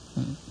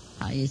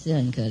也是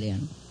很可怜。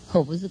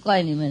我不是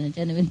怪你们，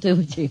在那边对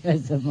不起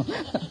干什么？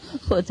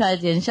我差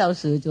点笑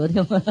死，昨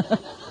天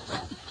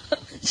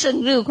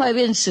生日快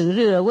变死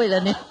日了，为了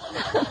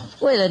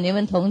你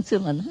们同志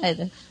们害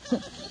的，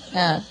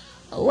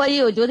万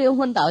一我昨天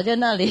昏倒在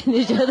那里，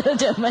你觉得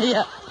怎么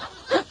样？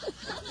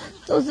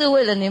都是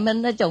为了你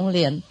们那种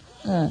脸，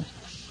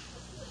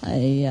哎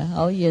呀，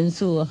好严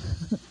肃啊！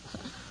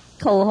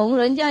口红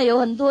人家有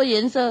很多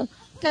颜色，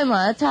干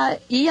嘛擦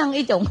一样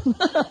一种？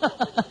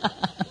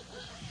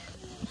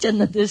真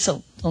的是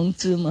同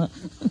志吗？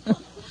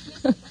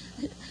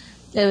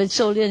这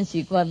修炼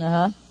习惯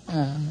了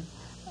哈，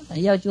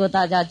要做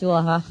大家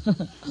做哈。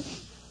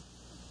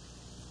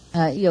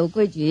有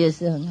规矩也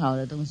是很好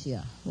的东西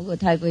啊，不过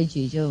太规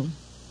矩就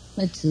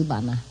那死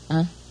板了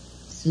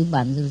死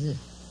板是不是？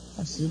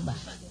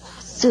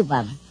死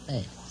板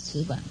对，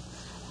死板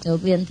就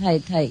变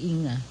太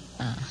硬了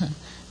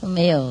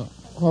没有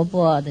活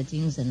泼的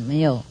精神，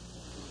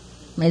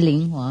没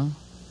灵活，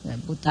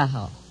不大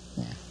好。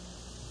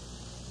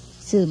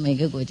是每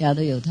个国家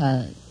都有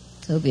它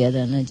特别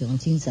的那种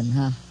精神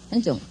哈，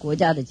那种国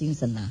家的精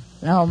神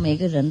然后每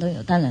个人都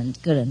有当然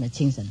个人的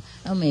精神，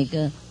然后每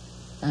个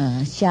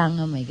乡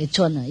啊，每个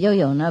村又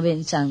有那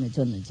边乡的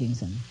村的精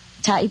神，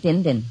差一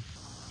点点，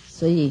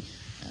所以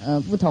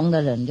不同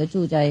的人就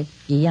住在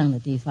一样的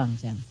地方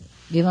这样子。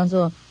比方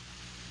说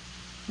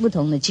不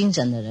同的精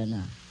神的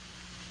人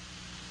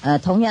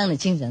同样的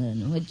精神的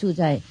人会住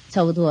在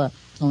差不多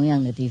同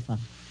样的地方，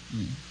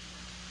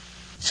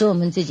所以我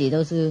们自己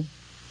都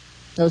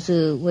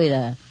是为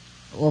了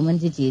我们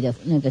自己的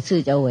那个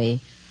四周围，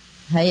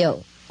还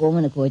有我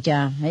们的国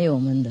家，还有我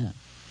们的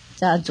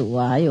家族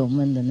还有我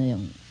们的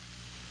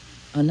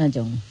那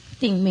种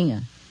定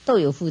命都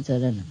有负责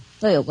任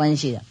都有关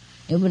系的，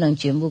也不能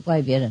全部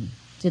怪别人，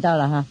知道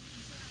了哈。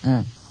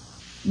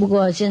不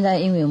过现在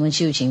因为我们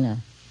修行了，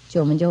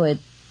我们就会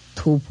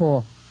突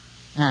破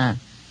那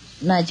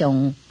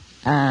种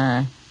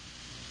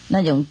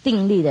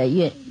定力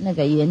的那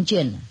个圆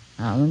圈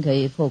我们可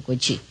以破过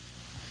去，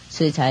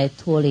所以才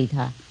脱离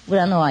它。不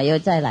然的话又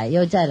再来，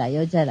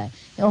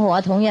要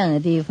花同样的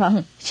地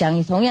方，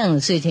想同样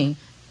的事情，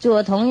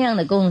做同样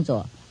的工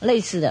作，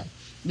类似的。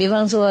比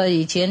方说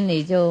以前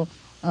你就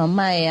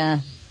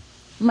卖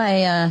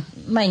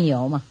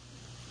牛嘛，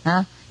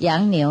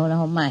养牛然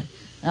后卖，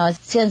然后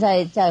现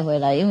在再回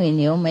来，因为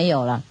牛没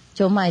有了，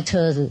就卖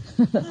车子，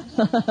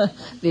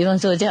比方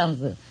说这样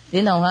子，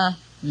你懂吗？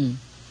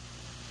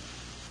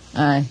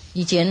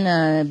以前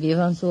呢，比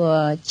方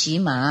说骑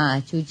马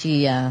出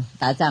去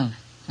打仗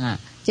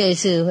这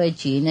次会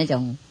举那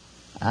种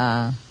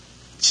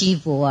骑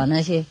搏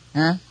那些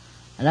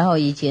然后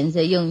以前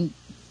是用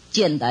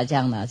剑打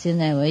仗的，现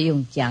在会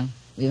用枪，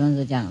比方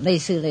说这样，类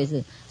似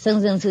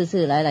生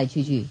世来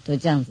去都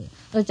这样子，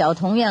都找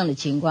同样的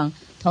情况，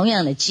同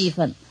样的气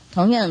氛，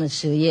同样的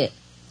事业，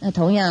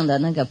同样的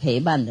那个陪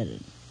伴的人，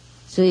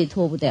所以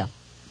脱不掉，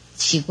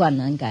习惯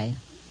难改，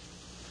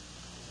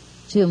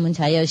所以我们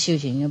才要修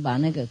行，要把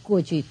那个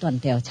过去断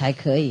掉，才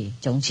可以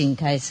重新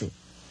开始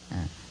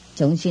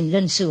重新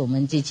认识我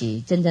们自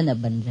己真正的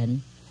本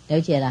人，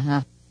了解了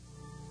哈。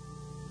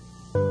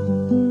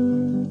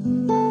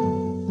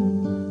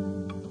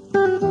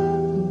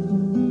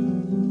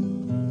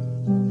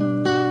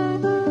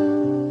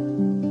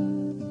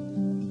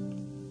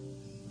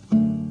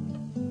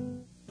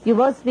You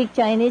both speak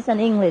Chinese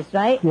and English,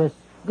 right? Yes.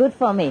 Good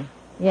for me.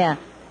 Yeah.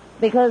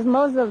 Because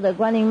most of the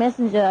Guanyin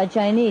messenger are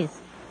Chinese.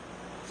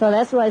 So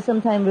that's why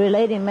sometimes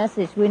relating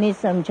message, we need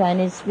some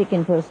Chinese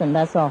speaking person,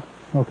 that's all.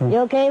 Okay.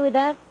 You okay with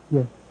that?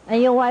 Yes.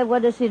 And your wife,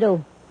 what does she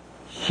do?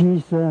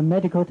 She's a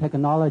medical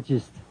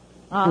technologist.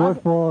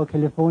 Work for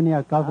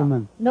California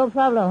government. No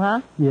problem,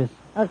 huh? Yes.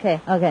 Okay.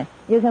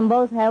 You can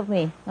both help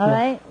me, all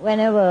right?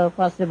 Whenever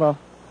possible.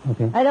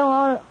 Okay. I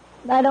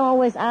don't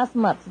always ask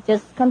much,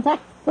 just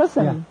contact.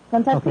 person. Yeah.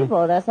 Contact Okay.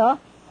 people, that's all.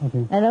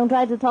 Okay. And don't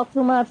try to talk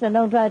too much and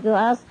don't try to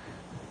ask,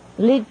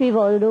 lead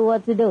people to do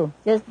what to do.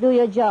 Just do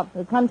your job.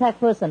 A contact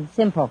person,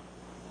 simple.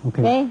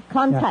 Okay?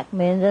 Contact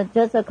means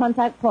just a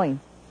contact point.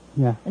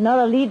 Yeah. Not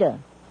a leader.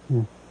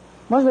 Yeah.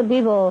 Most of the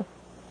people,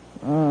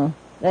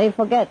 they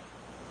forget.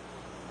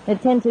 They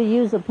tend to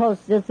use a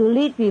post just to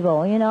lead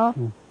people,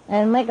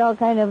 and make all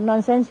kind of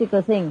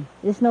nonsensical things.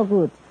 It's no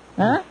good.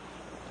 Huh?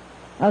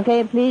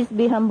 Okay, please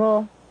be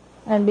humble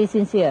and be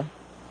sincere.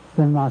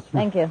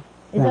 Thank you.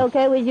 Is it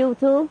okay with you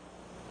too?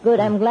 Good,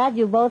 I'm glad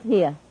you're both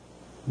here.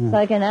 So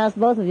I can ask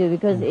both of you,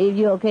 because if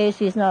you're okay,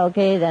 she's not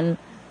okay, then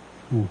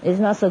it's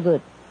not so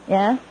good.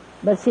 Yeah?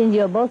 But since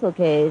you're both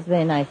okay, it's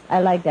very nice. I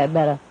like that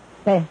better.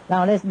 Okay,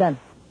 now that's done.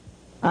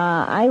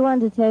 I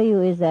want to tell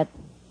you is that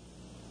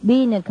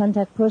being a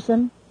contact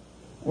person,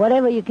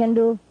 whatever you can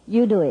do,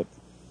 you do it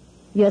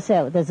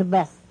yourself. That's the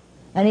best.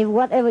 And if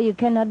whatever you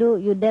cannot do,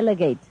 you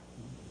delegate.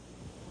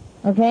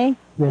 Okay?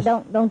 Yes.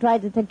 Don't try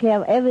to take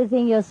care of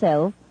everything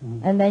yourself,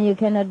 and then you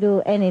cannot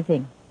do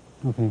anything.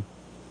 Okay.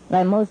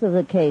 Like most of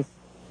the case.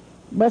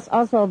 But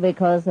also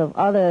because of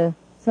other,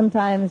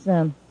 sometimes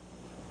when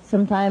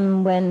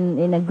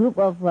in a group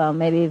of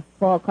maybe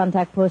 4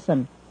 contact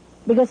person,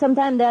 because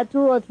sometimes there are 2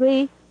 or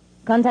 3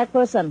 contact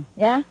person,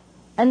 yeah?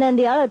 And then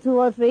the other 2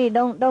 or 3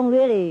 don't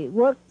really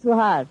work too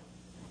hard.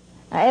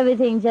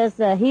 Everything just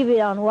heave it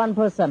on one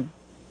person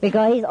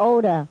because he's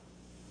older.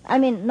 I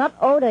mean, not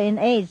older in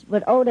age,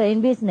 but older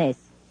in business.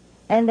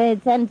 And they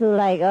tend to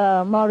like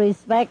more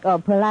respect or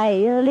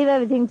polite, leave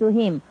everything to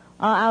him,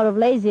 or out of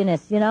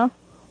laziness,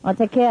 or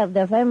take care of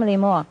their family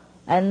more.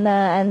 And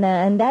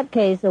in that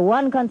case,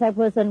 one contact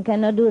person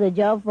cannot do the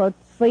job for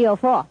 3 or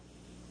 4.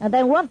 And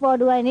then what for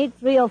do I need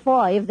 3 or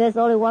 4 if there's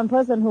only one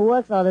person who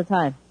works all the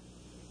time?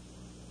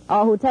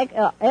 Or who take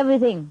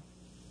everything,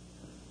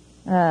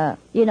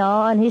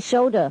 on his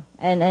shoulder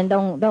and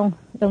don't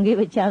give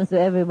a chance to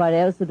everybody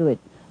else to do it.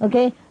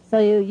 Okay? So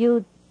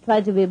you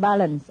try to be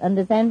balanced,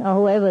 understand? Or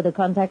whoever the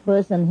contact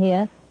person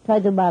here, try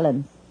to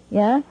balance,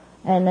 yeah?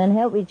 And then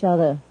help each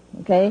other,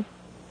 okay?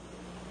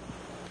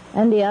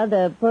 And the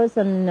other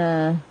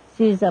person,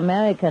 she's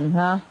American,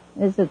 huh?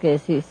 It's okay,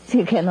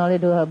 she can only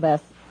do her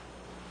best.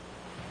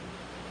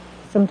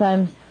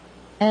 Sometimes.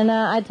 And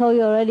I told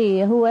you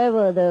already,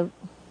 whoever the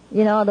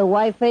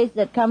white face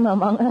that come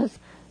among us,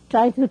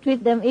 try to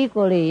treat them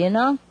equally,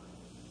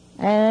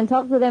 and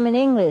talk to them in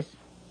English.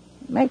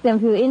 Make them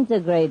feel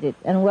integrated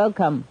and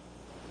welcome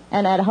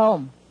and at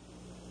home.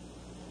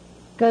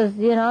 Because,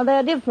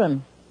 they're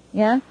different,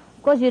 yeah?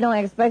 Of course, you don't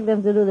expect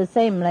them to do the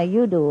same like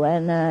you do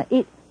and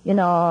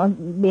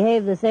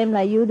behave the same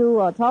like you do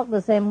or talk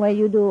the same way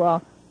you do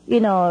or,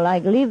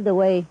 like live the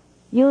way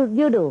you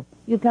do.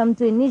 You come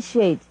to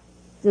initiate,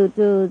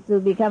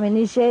 to become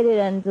initiated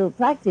and to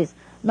practice,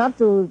 not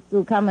to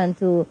come and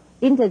to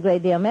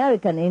integrate the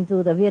American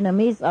into the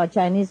Vietnamese or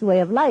Chinese way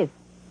of life.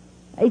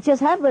 It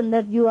just happened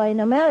that you are in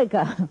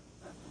America.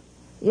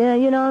 you know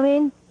what I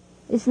mean?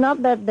 It's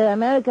not that the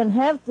American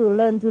have to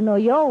learn to know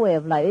your way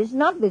of life. It's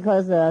not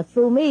because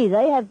through me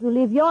they have to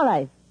live your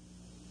life.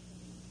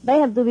 They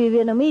have to be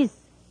Vietnamese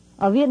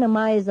or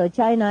Vietnamese or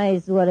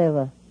Chinese,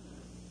 whatever.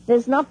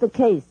 That's not the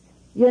case.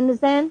 You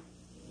understand?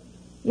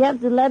 You have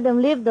to let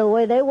them live the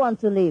way they want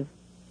to live.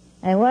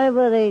 And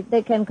whatever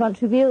they can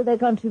contribute, they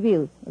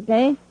contribute,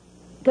 okay?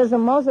 Because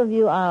most of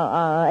you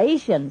are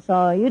Asian,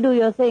 so you do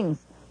your things.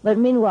 But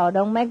meanwhile,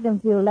 don't make them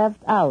feel left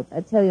out.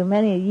 I tell you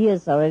many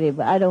years already,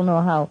 but I don't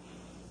know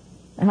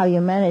how you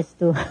managed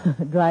to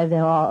drive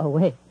them all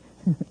away.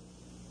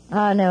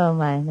 Never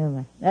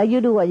mind.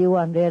 You do what you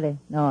want, really.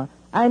 No,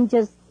 I'm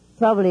just,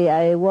 probably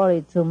I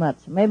worry too much.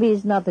 Maybe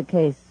it's not the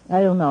case.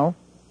 I don't know.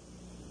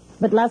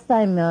 But last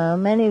time,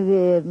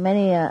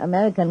 many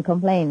American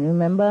complained,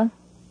 remember?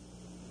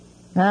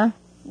 Huh?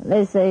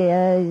 They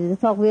say, you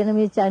talk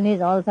Vietnamese, Chinese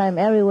all the time,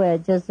 everywhere,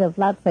 just a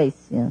flat face,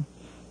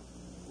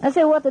 I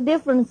say, what the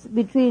difference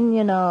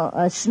between,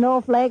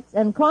 snowflakes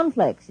and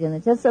cornflakes,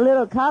 just a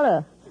little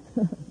color.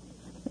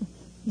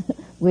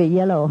 We're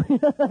yellow,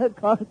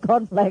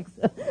 cornflakes.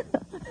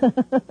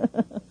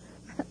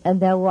 And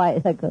they're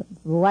white, like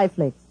white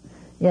flakes.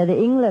 Yeah, the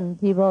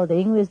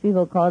English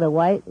people call the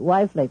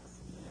white flakes.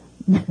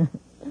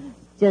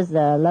 Just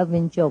a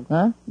loving joke,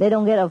 huh? They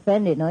don't get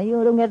offended, no?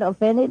 You don't get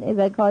offended if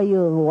I call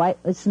you white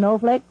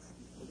snowflakes?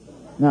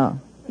 No.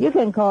 You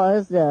can call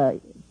us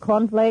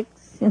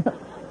cornflakes,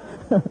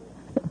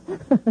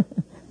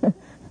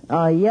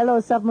 or yellow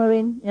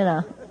submarine,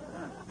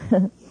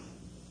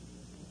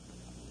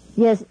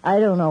 Yes, I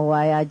don't know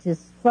why. I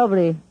just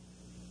probably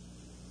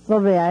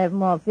I have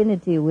more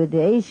affinity with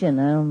the Asian.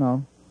 I don't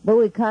know. But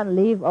we can't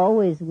live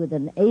always with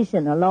an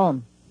Asian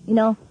alone.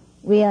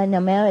 We are in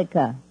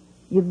America.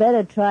 You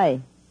better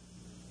try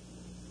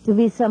to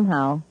be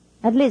somehow,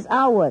 at least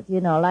outward,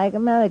 like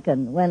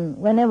American,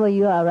 whenever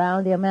you are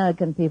around the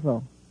American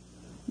people.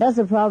 That's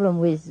the problem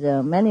with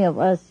many of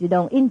us. You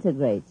don't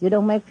integrate. You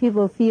don't make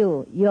people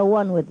feel you're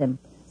one with them.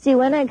 See,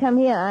 when I come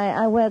here,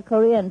 I wear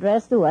Korean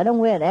dress too. I don't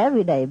wear it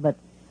every day, but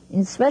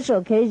in special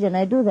occasion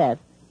I do that.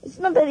 It's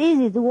not that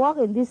easy to walk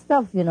in this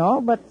stuff,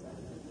 but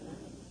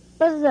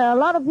But a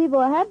lot of people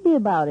are happy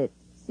about it.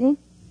 See?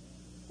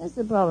 That's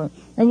the problem.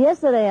 And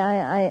yesterday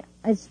I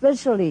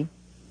especially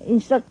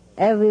instruct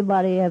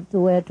everybody have to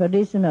wear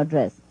traditional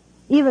dress.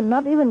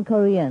 Not even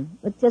Korean,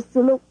 but just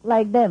to look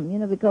like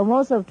them, because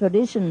most of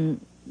tradition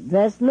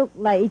dress look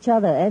like each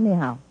other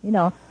anyhow,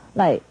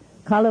 like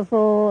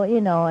colorful,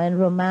 and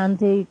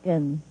romantic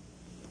and,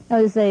 how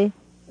you say,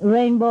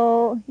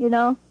 rainbow,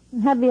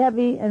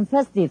 happy and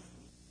festive.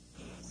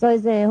 So I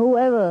say,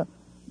 whoever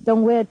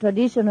don't wear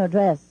traditional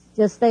dress,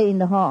 just stay in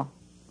the hall.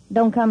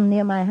 Don't come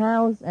near my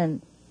house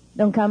and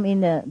don't come in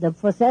the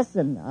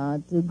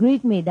procession to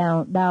greet me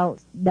down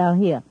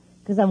here.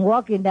 Because I'm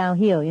walking down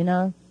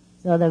here,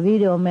 so the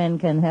video man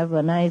can have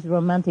a nice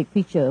romantic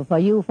picture for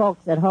you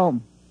folks at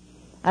home.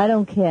 I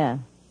don't care.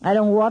 I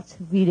don't watch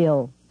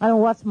video. I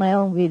don't watch my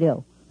own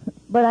video.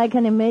 But I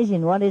can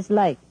imagine what it's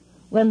like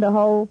when the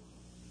whole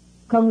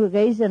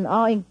congregation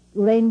all in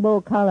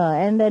rainbow color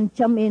and then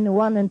jump in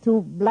 1 and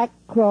 2 black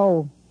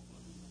crow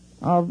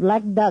or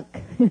black duck,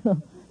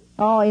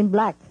 all in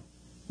black.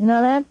 You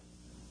know that?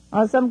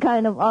 Or some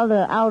kind of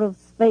other out of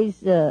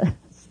space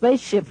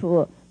spaceship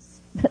or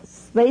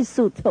space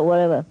suit or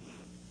whatever.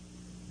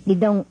 It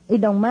don't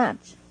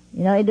match.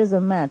 It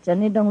doesn't match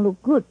and it don't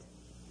look good.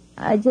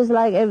 I just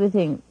like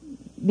everything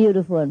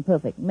beautiful and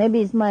perfect. Maybe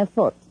it's my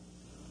fault.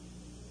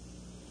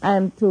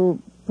 I'm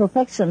too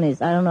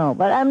perfectionist, I don't know.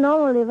 But I'm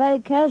normally very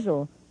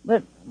casual.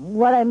 But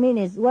what I mean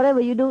is, whatever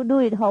you do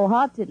it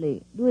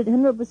wholeheartedly. Do it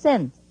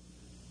 100%.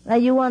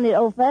 Like you want it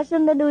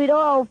old-fashioned, then do it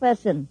all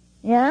old-fashioned.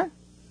 Yeah?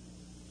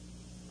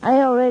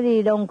 I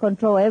already don't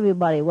control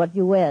everybody what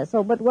you wear.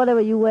 But whatever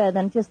you wear,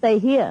 then just stay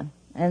here.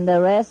 And the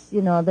rest,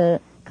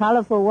 the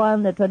colorful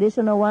one, the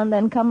traditional one,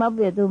 then come up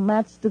here to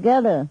match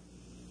together.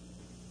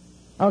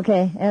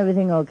 Okay,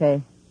 everything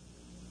okay.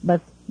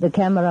 But the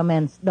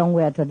cameramen don't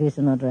wear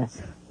traditional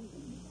dress.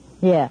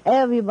 Yeah,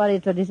 everybody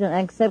traditional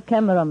except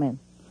cameramen.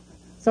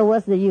 So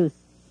what's the use?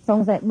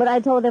 But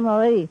I told them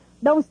already,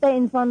 don't stay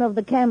in front of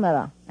the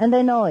camera. And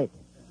they know it.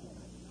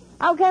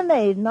 How can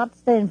they not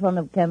stay in front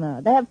of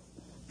camera? They have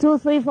 2,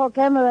 3, 4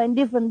 cameras in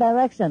different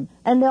directions.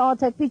 And they all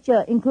take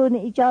picture,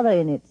 including each other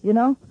in it,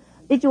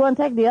 Each one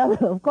take the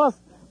other, of course.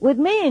 With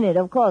me in it,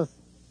 of course.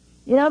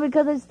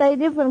 Because they stay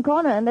different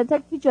corner and they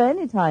take picture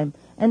anytime.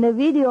 And the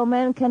video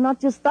man cannot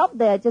just stop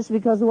there just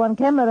because one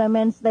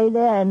cameraman stay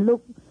there and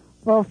look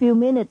for a few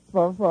minutes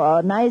for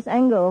a nice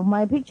angle of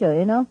my picture,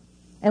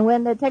 And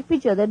when they take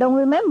picture, they don't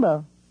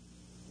remember.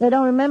 They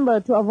don't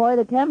remember to avoid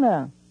the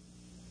camera.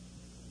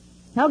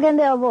 How can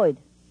they avoid?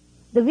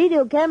 The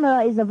video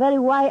camera is a very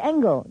wide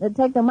angle. They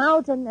take the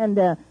mountain and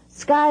the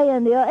sky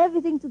and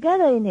everything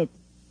together in it.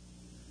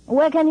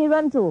 Where can he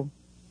run to?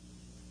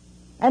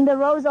 And the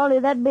road's only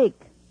that big.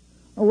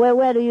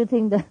 Where do you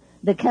think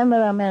the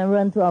cameraman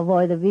run to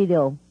avoid the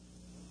video?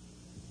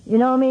 You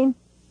know what I mean?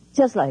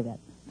 Just like that.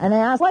 And I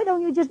asked, why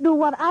don't you just do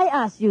what I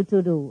asked you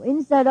to do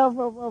instead of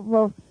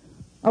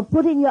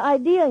putting your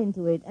idea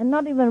into it and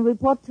not even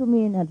report to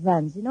me in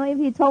advance? If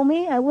he told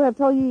me, I would have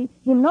told him,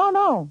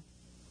 no.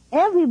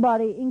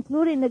 Everybody,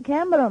 including the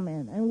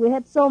cameraman, and we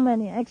had so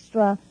many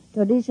extra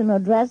traditional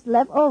dress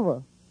left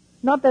over.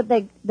 Not that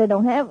they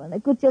don't have it. They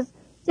could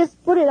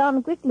just put it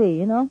on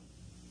quickly,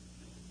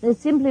 They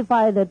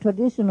simplify the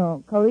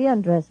traditional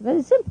Korean dress.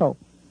 Very simple.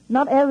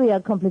 Not every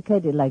are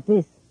complicated like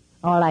this.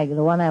 Or like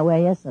the one I wear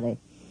yesterday.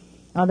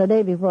 Or the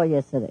day before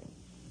yesterday.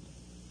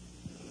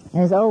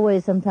 There's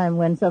always sometime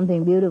when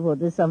something beautiful,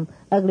 there's some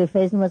ugly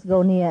face must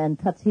go near and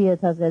touch here,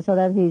 touch there, so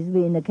that he's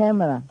be in the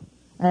camera.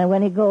 And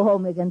when he go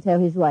home, he can tell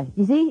his wife,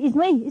 you see, it's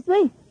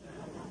me.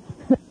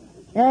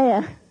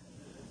 Yeah.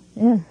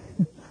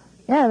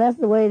 Yeah, that's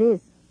the way it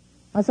is.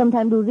 Or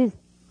sometimes do this.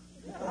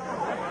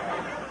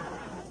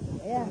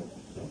 Yeah.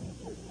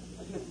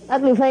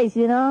 Ugly face,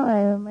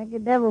 I make a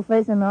devil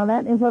face and all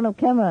that in front of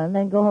camera and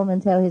then go home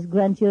and tell his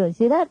grandchildren,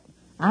 see that?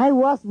 I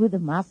was with the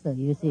master,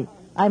 you see.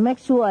 I make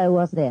sure I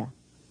was there.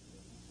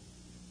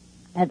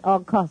 At all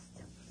cost.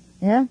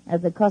 Yeah?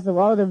 At the cost of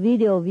all the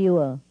video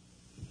viewer.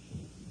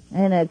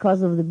 And at the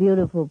cost of the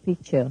beautiful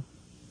picture.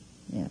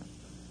 Yeah.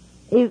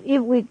 If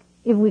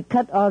we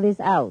cut all this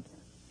out,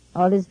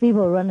 all these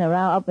people run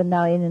around up and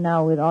down, in and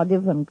out with all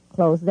different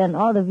clothes, then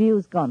all the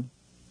views gone.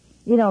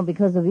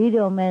 Because the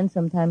video man,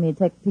 sometimes he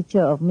take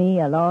picture of me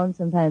alone,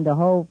 sometimes the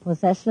whole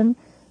procession,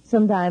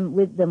 sometimes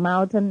with the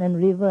mountain and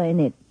river in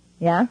it.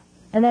 Yeah?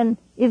 And then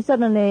if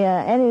suddenly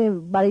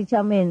anybody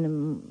come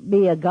in,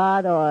 be a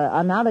guard or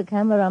another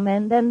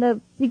cameraman, then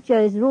the picture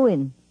is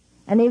ruined.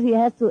 And if he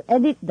has to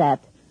edit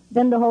that,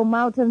 then the whole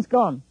mountain's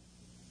gone.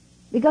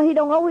 Because he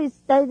don't always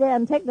stay there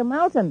and take the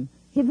mountain.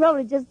 He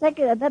probably just take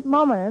it at that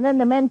moment, and then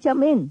the man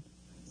jump in.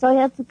 So he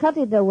has to cut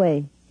it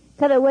away.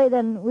 Cut away,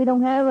 then we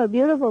don't have a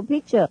beautiful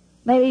picture.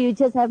 Maybe you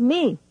just have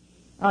me,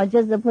 or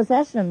just the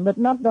procession, but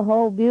not the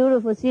whole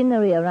beautiful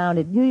scenery around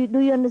it. Do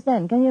you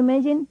understand? Can you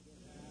imagine?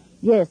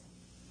 Yes.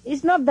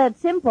 It's not that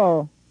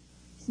simple.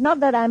 It's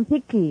not that I'm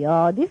picky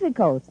or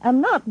difficult. I'm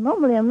not.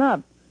 Normally I'm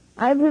not.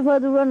 I prefer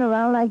to run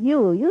around like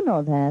you. You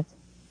know that.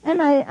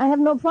 And I have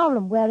no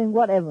problem wearing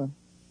whatever.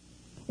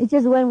 It's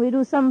just when we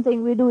do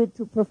something, we do it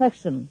to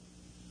perfection.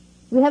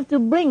 We have to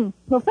bring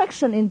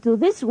perfection into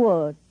this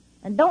world,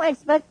 and don't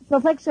expect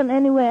perfection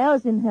anywhere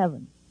else in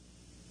heaven.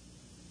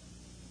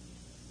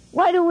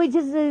 Why do we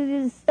just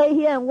stay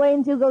here and wait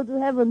until go to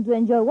heaven to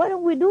enjoy? Why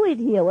don't we do it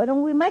here? Why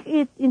don't we make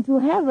it into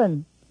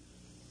heaven?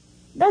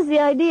 That's the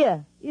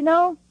idea, you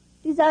know.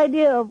 This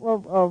idea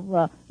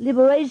of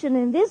liberation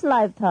in this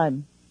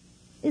lifetime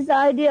is the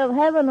idea of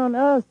heaven on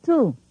earth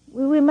too.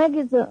 We make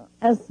it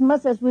as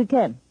much as we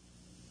can.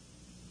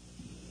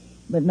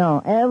 But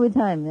no, every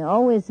time, there's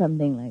always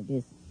something like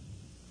this.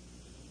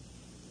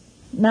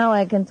 Now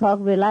I can talk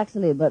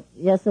relaxedly, but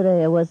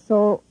yesterday I was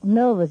so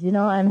nervous, you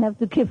know, and have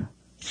to keep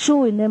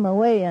shooing them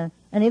away. And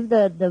if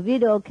the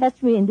video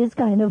catch me in this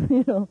kind of,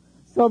 you know,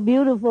 so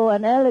beautiful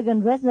and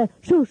elegant dress, like,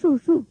 shoo, shoo,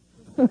 shoo.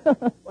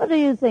 What do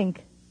you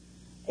think?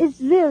 It's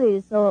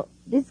really so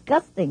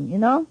disgusting, you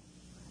know?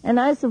 And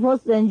I'm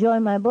supposed to enjoy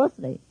my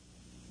birthday.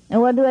 And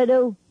what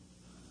do?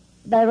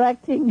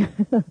 Directing,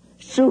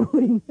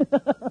 shooing.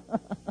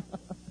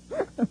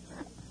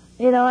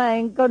 You know,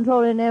 I'm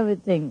controlling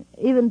everything,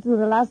 even to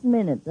the last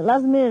minute. The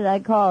last minute I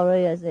call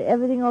Ray, I say,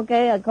 everything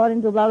okay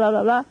according to blah, blah,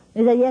 blah, blah.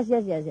 He said,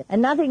 yes.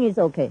 And nothing is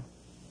okay.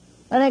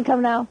 And I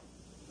come now,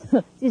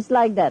 just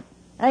like that.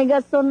 I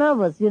got so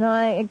nervous, you know,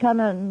 I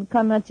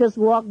cannot just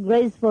walk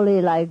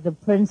gracefully like the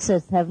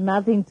princess, have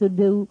nothing to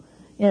do,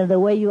 you know, the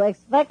way you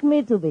expect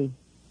me to be.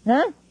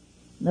 Huh?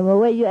 The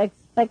way you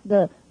expect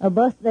a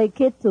birthday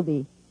kid to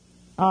be,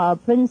 or a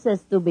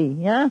princess to be,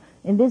 yeah?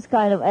 In this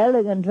kind of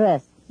elegant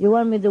dress. You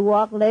want me to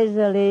walk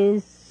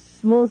leisurely,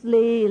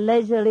 smoothly,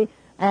 leisurely,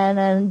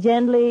 and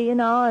gently, you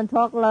know, and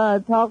talk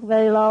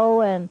very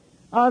low and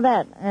all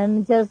that,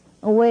 and just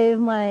wave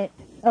my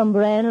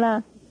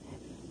umbrella,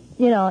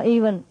 you know,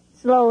 even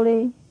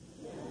slowly,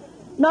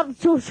 not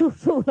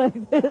shoo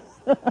like this.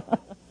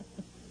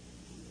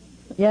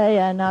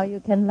 Yeah, now you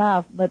can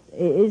laugh, but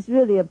it's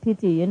really a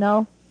pity, you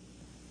know.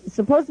 It's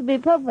supposed to be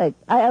perfect.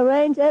 I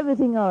arranged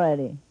everything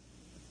already.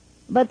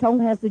 But Tong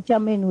has to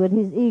jump in with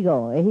his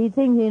ego. He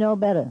thinks he knows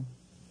better.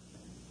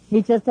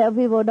 He just tells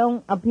people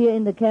don't appear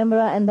in the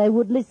camera and they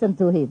would listen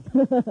to him.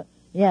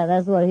 Yeah,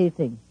 that's what he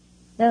thinks.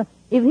 Now,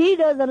 if he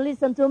doesn't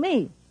listen to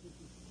me,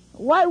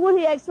 why would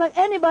he expect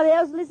anybody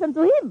else to listen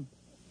to him?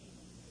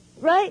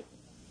 Right?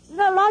 It's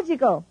not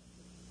logical.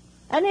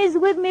 And he's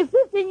with me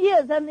 15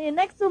 years and he's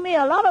next to me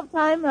a lot of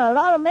time,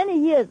 many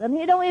years, and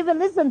he don't even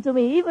listen to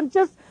me, even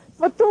just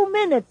for 2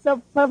 minutes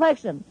of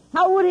perfection.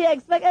 How would he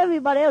expect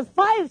everybody else,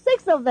 5,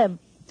 6 of them,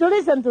 to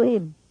listen to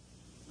him?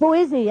 Who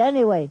is he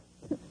anyway?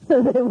 They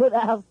would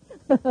ask.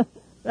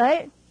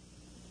 Right?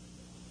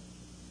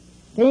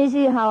 Can you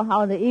see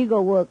how the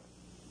ego works?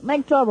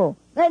 Make trouble.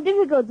 Very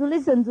difficult to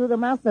listen to the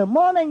master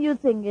more than you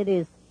think it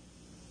is.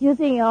 You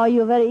think, oh,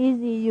 you're very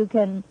easy, you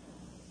can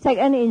take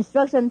any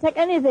instruction, take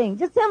anything.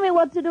 Just tell me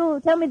what to do.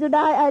 Tell me to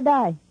die, I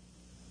die.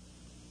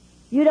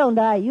 You don't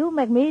die, you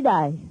make me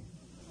die.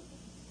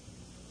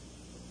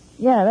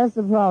 Yeah, that's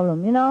the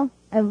problem, you know.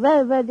 And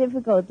very, very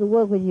difficult to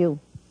work with you.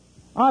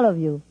 All of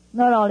you.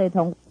 Not only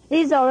Tong.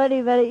 He's already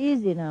very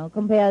easy now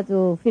compared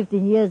to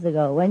 15 years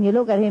ago. When you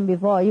look at him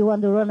before, you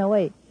want to run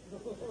away.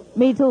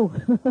 Me too.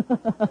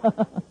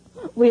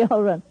 We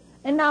all run.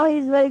 And now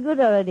he's very good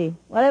already.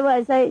 Whatever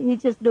I say, he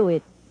just do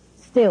it.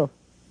 Still.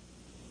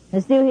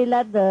 And still he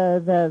let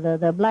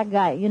the black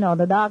guy, you know,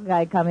 the dark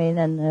guy come in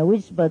and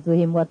whisper to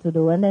him what to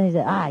do. And then he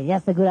said,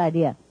 yes, a good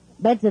idea.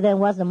 Better than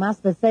what the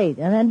master said.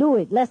 And then do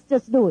it. Let's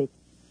just do it.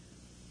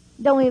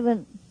 Don't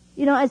even,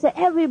 you know, I say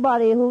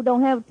everybody who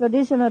don't have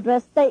traditional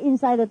dress, stay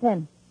inside the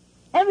tent.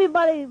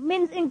 Everybody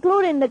means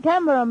including the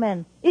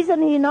cameraman.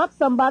 Isn't he not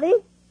somebody?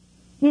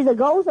 He's a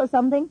ghost or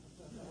something.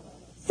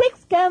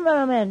 6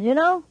 cameramen, you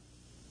know.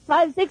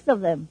 5, 6 of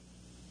them.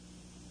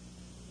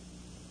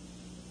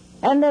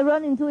 And they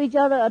run into each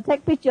other or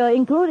take picture,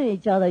 including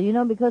each other, you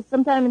know, because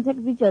sometimes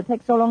take picture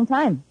takes so long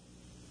time.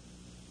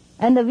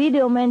 And the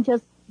video man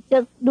just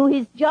do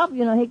his job,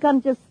 you know. He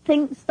can't just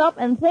stop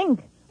and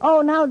think.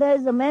 Oh, now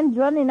there's a man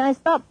running, I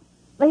stop.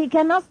 But he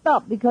cannot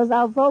stop because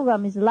our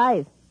program is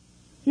live.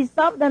 He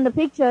stopped and the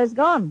picture is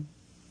gone.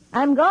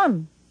 I'm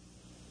gone.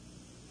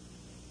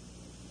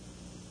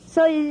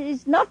 So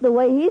it's not the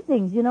way he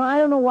thinks, you know. I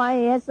don't know why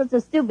he has such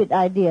a stupid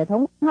idea.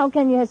 How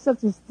can you have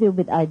such a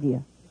stupid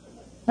idea?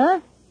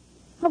 Huh?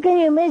 How can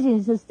you imagine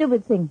it's a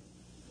stupid thing?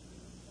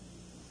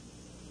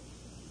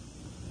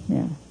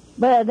 Yeah.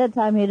 But at that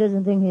time he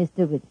doesn't think he's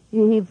stupid.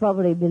 He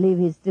probably believes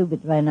he's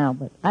stupid right now,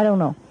 but I don't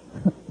know.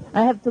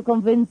 I have to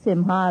convince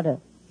him harder.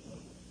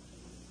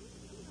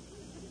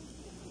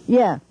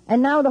 Yeah,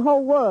 and now the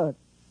whole world,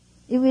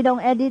 if we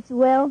don't edit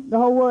well, the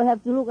whole world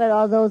have to look at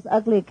all those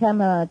ugly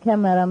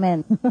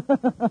cameramen.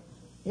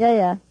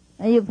 Yeah.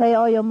 And you pay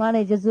all your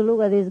money just to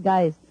look at these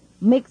guys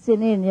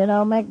mixing in, you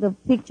know, make the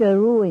picture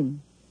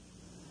ruin.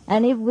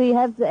 And if we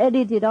have to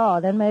edit it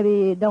all, then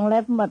maybe don't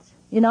left much,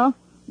 you know,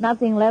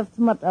 nothing left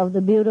much of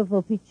the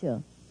beautiful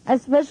picture. I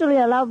especially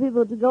allow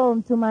people to go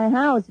to my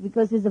house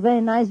because it's a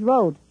very nice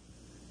road.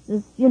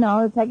 Just, you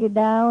know, take it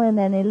down and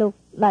then it looks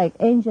like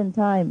ancient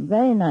time.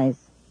 Very nice.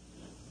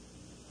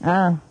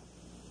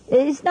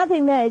 It's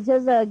nothing there. It's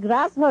just a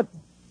grass hut.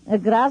 A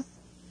grass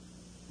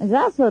A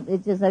grass hut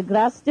is just a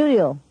grass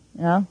studio,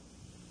 you know.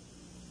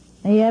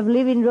 And you have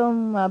living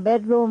room,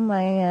 bedroom,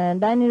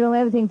 dining room,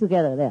 everything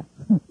together there.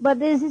 But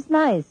this is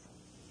nice.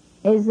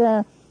 It's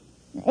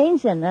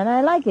ancient, and I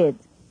like it.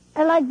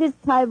 I like this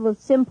type of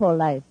simple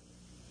life.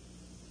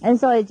 And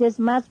so it just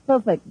matched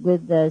perfect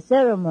with the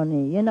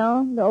ceremony, you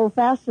know, the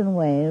old-fashioned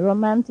way,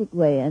 romantic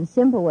way, and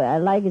simple way. I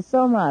like it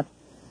so much.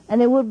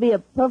 And it would be a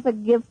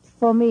perfect gift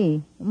for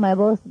me, my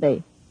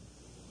birthday.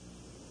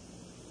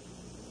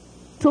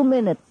 2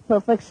 minutes,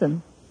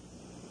 perfection.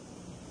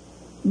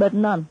 But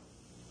none.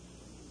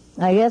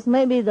 I guess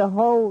maybe the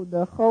whole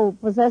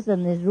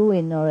procession is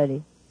ruined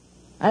already.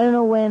 I don't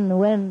know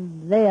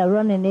when they are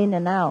running in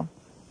and out.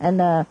 And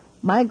the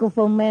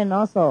microphone man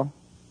also.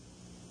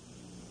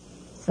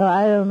 So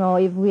I don't know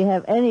if we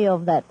have any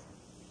of that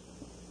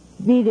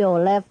video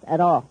left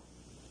at all.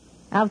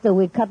 After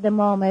we cut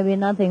them all, maybe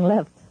nothing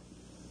left.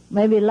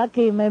 Maybe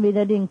lucky, maybe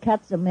they didn't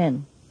catch the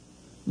men.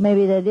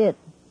 Maybe they did.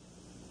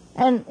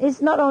 And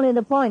it's not only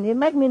the point. It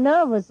makes me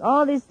nervous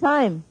all this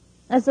time.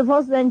 I'm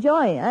supposed to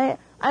enjoy. I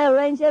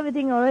arranged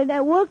everything already.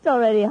 I worked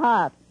already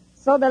hard.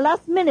 So the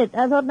last minute,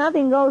 I thought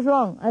nothing goes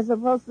wrong. I'm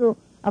supposed to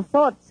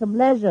afford some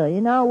leisure, you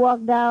know,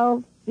 walk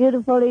down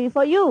beautifully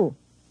for you.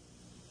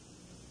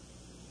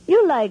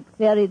 You like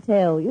fairy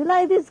tale. You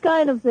like this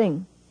kind of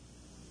thing.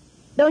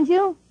 Don't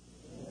you?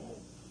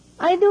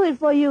 I do it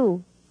for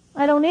you.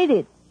 I don't need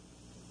it.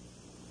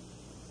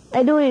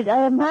 I do it.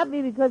 I am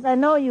happy because I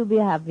know you'll be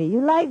happy.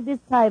 You like this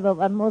type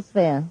of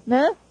atmosphere.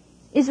 No?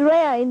 It's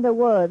rare in the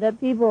world that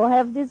people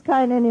have this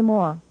kind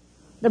anymore.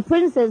 The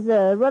princess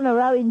run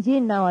around in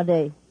jeans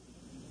nowadays.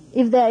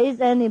 If there is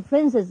any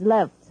princess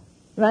left,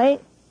 right?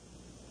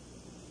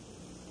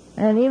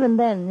 And even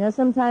then, you know,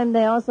 sometimes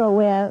they also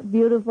wear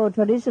beautiful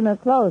traditional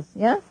clothes,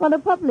 yeah, for the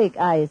public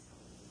eyes.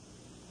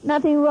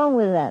 Nothing wrong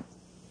with that.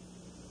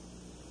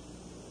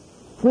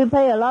 We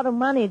pay a lot of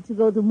money to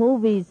go to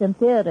movies and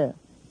theater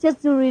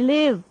just to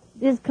relive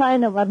this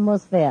kind of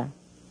atmosphere,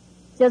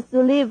 just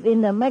to live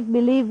in a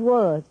make-believe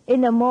world,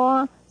 in a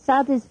more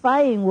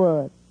satisfying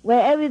world,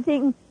 where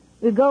everything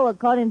will go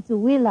according to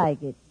we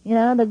like it. You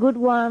know, the good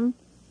one,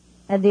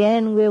 at the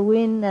end will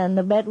win, and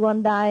the bad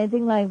one die,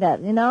 things like that,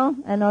 you know?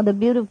 And all the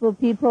beautiful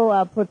people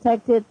are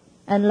protected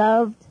and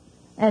loved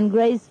and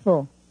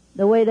graceful,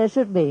 the way they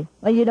should be.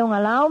 But you don't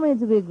allow me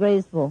to be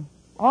graceful.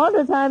 All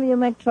the time you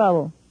make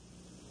trouble.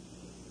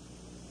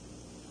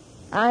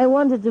 I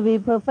wanted to be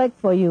perfect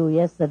for you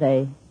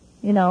yesterday,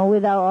 you know,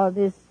 without all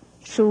this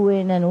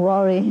chewing and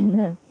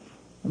worrying,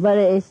 but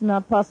it's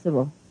not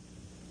possible.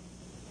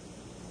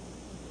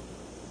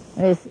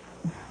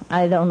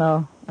 I don't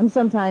know. I'm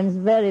sometimes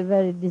very,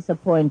 very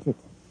disappointed.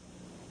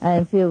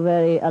 I feel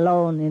very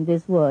alone in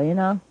this world, you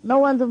know. No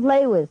one to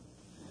play with.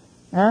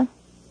 Huh?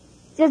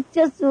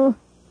 Just to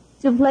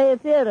play a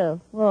theater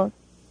for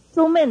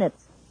 2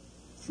 minutes.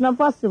 It's not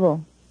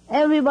possible.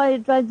 Everybody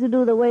tries to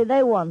do the way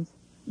they want,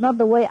 not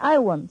the way I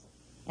want.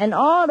 And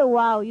all the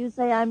while you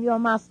say I'm your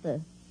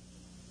master.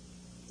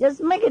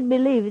 Just make it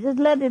believe. Just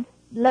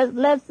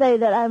let's say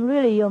that I'm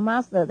really your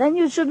master. Then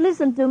you should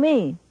listen to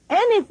me.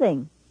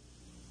 Anything.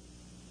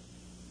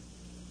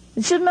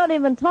 You should not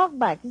even talk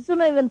back. You should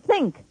not even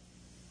think.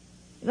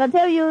 If I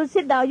tell you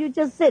sit down, you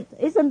just sit.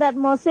 Isn't that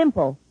more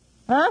simple?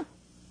 Huh?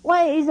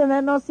 Why isn't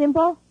that not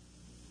simple?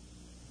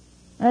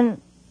 And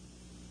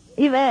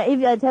if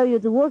I tell you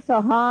to work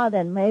so hard,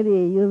 and maybe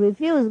you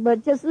refuse,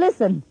 but just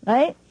listen,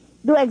 right?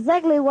 Do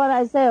exactly what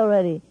I say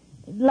already.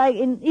 Like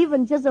in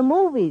even just the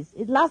movies,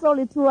 it lasts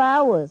only 2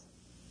 hours.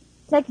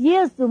 Take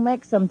years to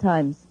make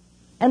sometimes.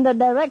 And the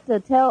director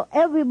tell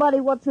everybody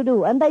what to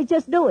do, and they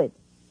just do it.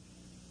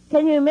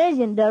 Can you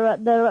imagine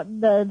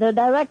the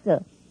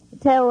director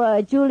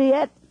tell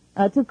Juliet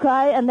to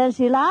cry and then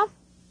she laugh?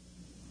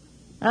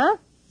 Huh?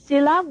 She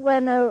laughed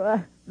when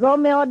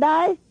Romeo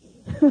died?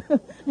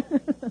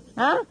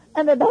 Huh?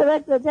 And the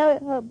director tell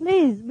her,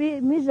 please be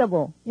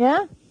miserable.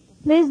 Yeah?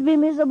 Please be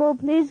miserable.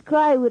 Please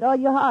cry with all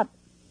your heart.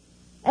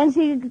 And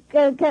she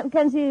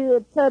can she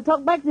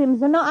talk back to him and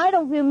say, no, I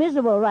don't feel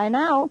miserable right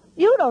now.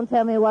 You don't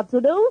tell me what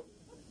to do.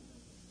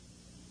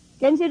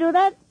 Can she do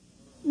that?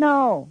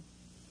 No.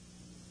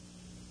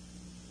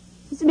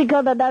 It's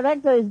because the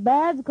director is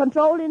bad,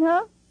 controlling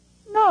her?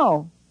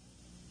 No.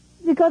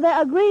 Because they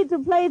agreed to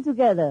play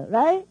together,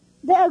 right?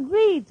 They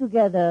agreed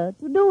together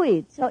to do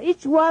it. So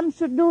each one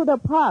should do the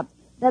part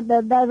that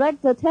the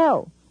director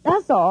tells.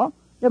 That's all.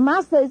 The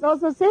master is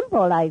also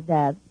simple like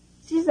that.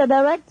 She's the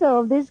director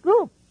of this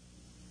group.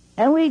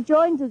 And we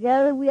join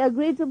together, we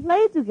agree to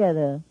play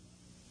together.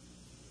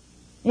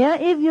 Yeah,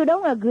 if you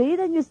don't agree,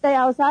 then you stay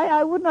outside.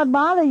 I would not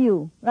bother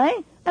you,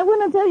 right? I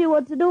wouldn't tell you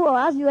what to do or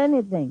ask you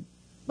anything.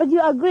 But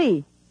you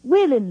agree,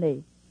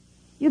 willingly.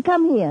 You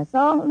come here,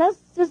 so let's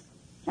just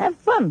have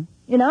fun,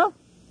 you know?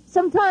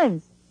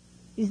 Sometimes.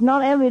 It's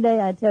not every day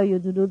I tell you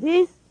to do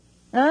this.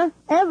 Huh?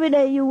 Every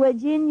day you wear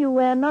jeans, you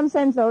wear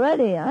nonsense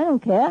already. I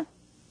don't care.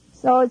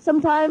 So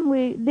sometimes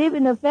we live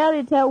in a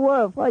fairy tale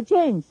world for a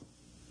change.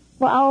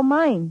 For our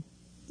mind.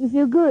 To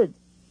feel good.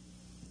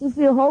 To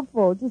feel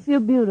hopeful. To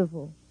feel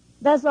beautiful.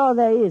 That's all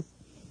there is.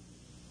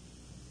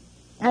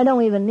 I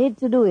don't even need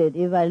to do it.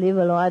 If I live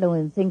alone, I don't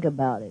even think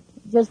about it.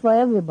 Just for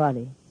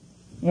everybody.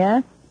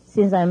 Yeah?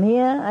 Since I'm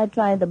here, I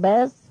try the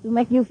best to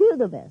make you feel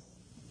the best.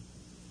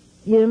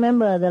 You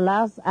remember the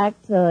last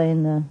act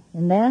in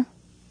there?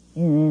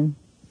 In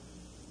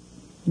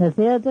the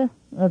theater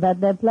that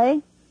they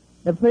play?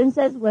 The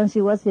princess, when she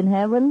was in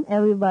heaven,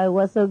 everybody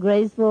was so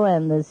graceful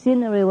and the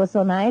scenery was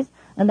so nice.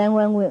 And then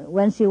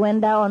when she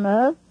went down on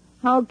earth,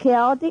 how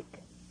chaotic,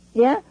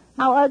 yeah?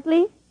 How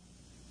ugly,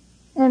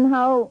 and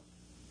how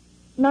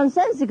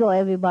nonsensical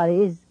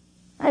everybody is.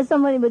 And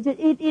somebody would just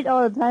eat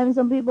all the time.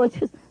 Some people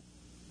just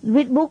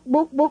read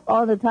book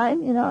all the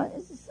time, you know.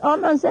 It's all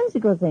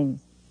nonsensical things.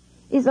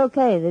 It's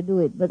okay to do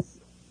it, but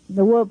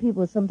the world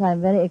people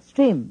sometimes very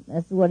extreme.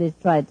 That's what it's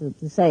trying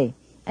to say.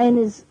 And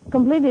it's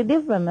completely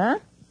different, huh?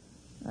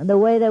 The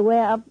way they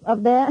wear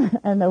up there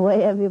and the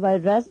way everybody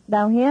dressed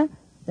down here,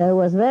 that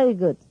was very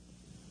good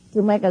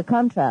to make a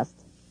contrast.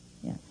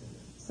 Yeah.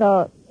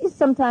 So it's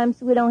sometimes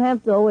we don't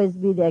have to always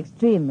be the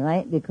extreme,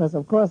 right? Because,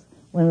 of course,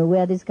 when we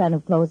wear this kind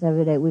of clothes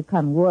every day, we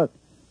can't work.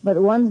 But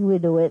once we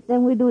do it,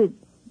 then we do it,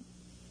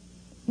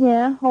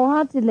 yeah,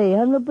 wholeheartedly,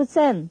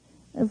 100%.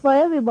 And for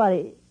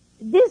everybody.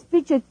 This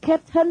picture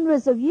kept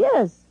hundreds of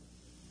years.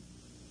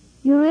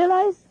 You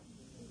realize?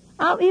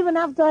 Even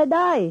after I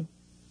die.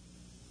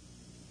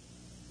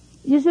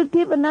 You should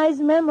keep a nice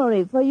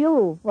memory for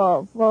you,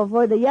 for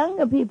the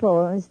younger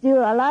people still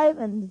alive,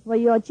 and for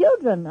your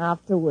children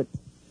afterward.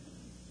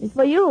 It's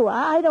for you.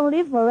 I don't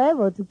live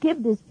forever to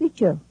keep this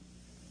picture.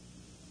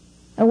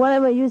 And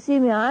whenever you see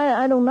me,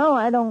 I don't know.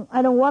 I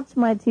don't watch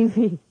my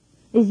TV.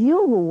 It's you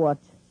who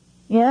watch.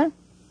 Yeah?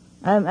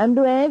 I'm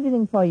doing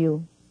everything for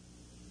you.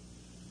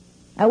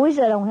 I wish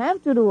I don't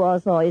have to do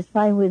also. It's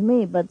fine with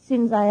me. But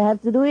since I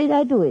have to do it,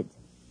 I do it.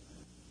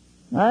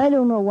 I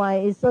don't know why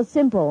it's so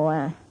simple.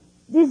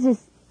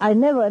 I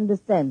never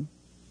understand.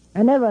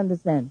 I never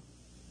understand.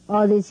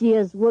 All these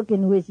years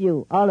working with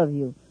you, all of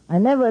you, I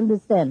never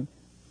understand.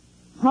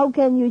 How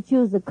can you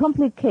choose the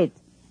complicate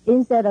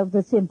instead of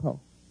the simple?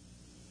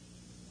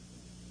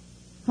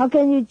 How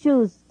can you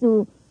choose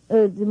to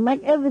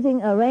make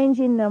everything arranged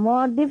in a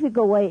more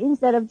difficult way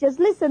instead of just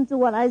listen to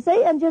what I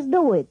say and just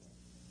do it?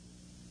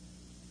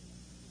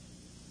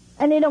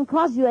 And it don't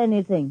cost you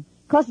anything.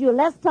 Cost you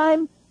less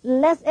time,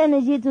 less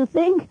energy to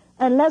think,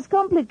 and less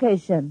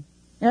complication.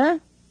 Huh?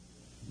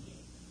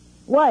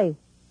 Why?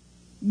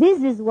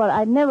 This is what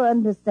I never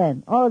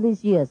understand. All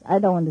these years, I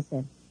don't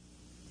understand.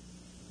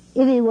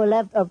 If it were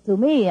left up to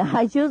me,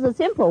 I choose a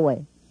simple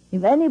way.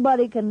 If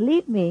anybody can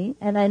lead me,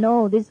 and I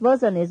know this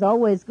person is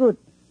always good,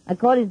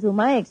 according to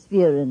my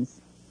experience.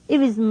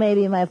 If it's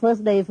maybe my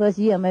first day, first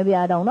year, maybe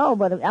I don't know,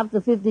 but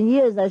after 15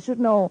 years, I should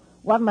know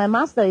what my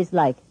master is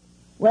like.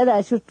 Whether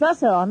I should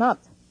trust her or not.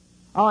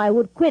 Or I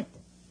would quit,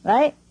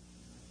 right?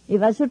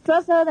 If I should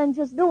trust her, then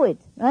just do it,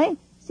 right?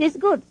 She's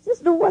good.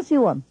 Just do what she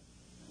wants.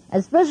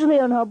 Especially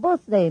on her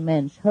birthday,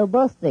 her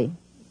birthday.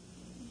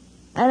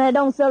 And I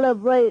don't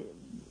celebrate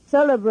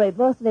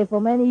birthday for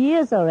many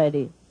years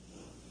already.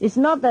 It's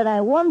not that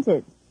I want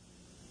it.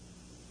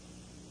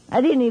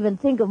 I didn't even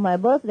think of my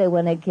birthday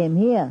when I came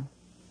here.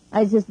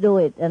 I just do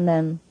it, and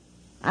then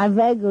I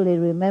vaguely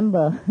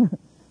remember.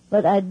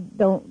 But I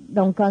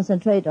don't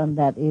concentrate on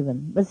that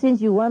even. But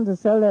since you want to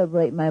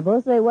celebrate my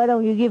birthday, why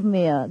don't you give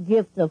me a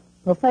gift of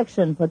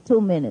perfection for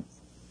 2 minutes?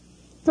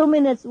 2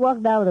 minutes,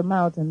 walk down the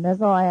mountain. That's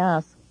all I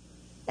ask.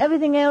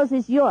 Everything else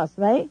is yours,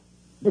 right?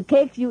 The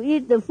cake you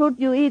eat, the fruit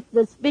you eat,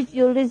 the speech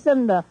you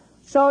listen, the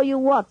show you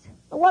watch.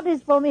 What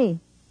is for me?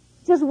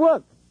 Just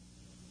work.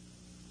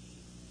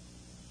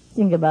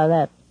 Think about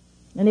that.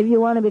 And if you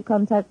want to be a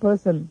contact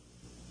person,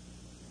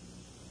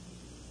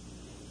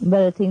 you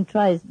better think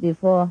twice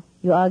before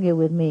you argue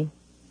with me.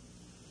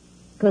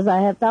 Because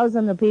I have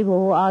thousands of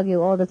people who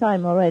argue all the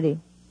time already.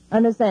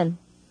 Understand?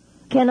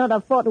 Cannot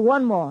afford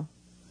one more.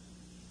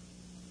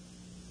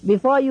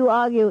 Before you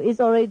argue, it's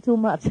already too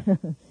much.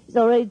 It's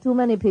already too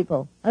many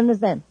people.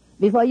 Understand?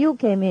 Before you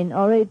came in,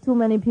 already too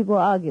many people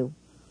argue.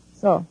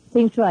 So,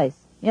 think twice.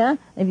 Yeah?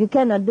 If you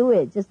cannot do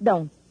it, just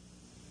don't.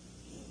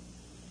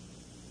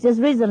 Just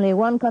recently,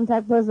 one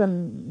contact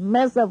person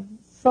messed up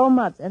so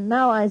much, and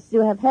now I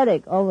still have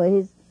headache over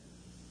his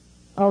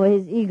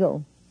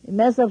ego. It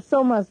messed up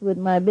so much with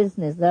my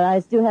business that I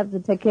still have to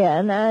take care,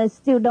 and I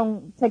still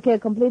don't take care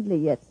completely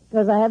yet,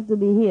 because I have to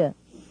be here.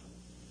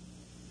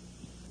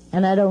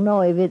 And I don't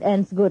know if it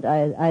ends good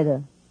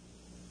either.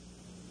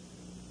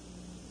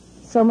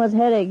 So much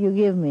headache you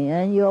give me,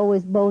 and you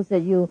always boast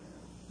that you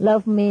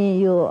love me,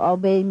 you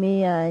obey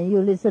me, and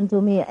you listen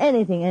to me,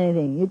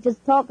 anything. You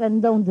just talk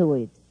and don't do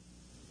it.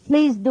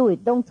 Please do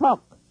it, don't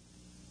talk.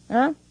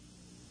 Huh?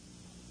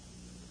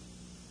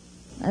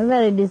 I'm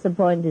very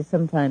disappointed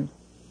sometimes.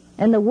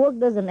 And the work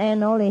doesn't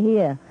end only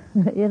here.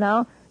 You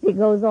know, it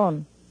goes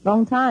on.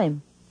 Long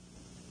time.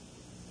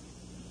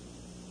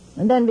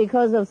 And then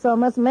because of so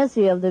much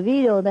messy of the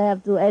video, they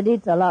have to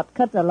edit a lot,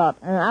 cut a lot.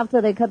 And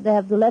after they cut, they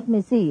have to let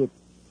me see it.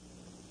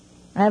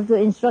 I have to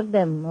instruct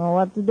them on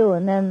what to do,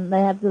 and then they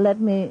have to let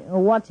me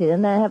watch it.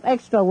 And I have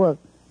extra work.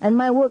 And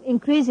my work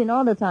increasing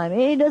all the time.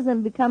 It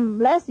doesn't become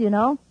less, you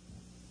know.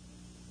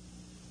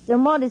 the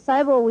more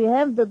disciples we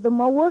have, the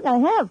more work I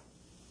have.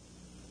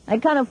 I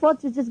can't afford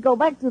to just go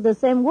back to the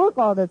same work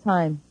all the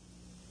time.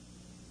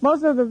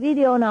 Most of the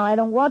video now I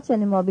don't watch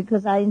anymore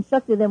because I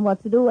instructed them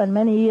what to do, and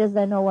many years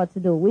they know what to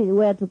do,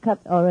 where to cut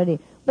already.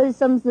 But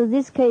in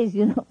this case,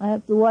 I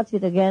have to watch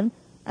it again,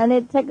 and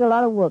it takes a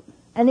lot of work.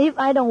 And if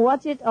I don't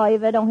watch it, or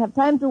if I don't have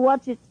time to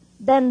watch it,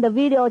 then the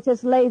video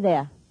just lay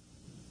there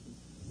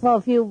for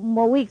a few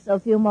more weeks, or a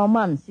few more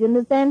months. You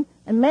understand?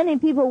 And many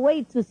people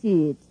wait to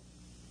see it.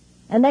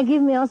 And that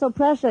gives me also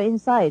pressure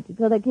inside,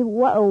 because I keep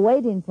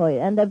waiting for it.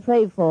 And I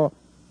pray for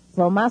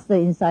Master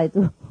inside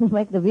to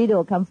make the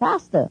video come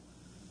faster.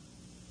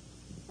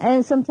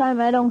 And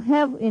sometimes I don't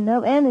have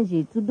enough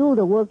energy to do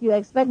the work you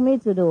expect me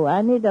to do.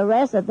 I need a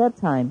rest at that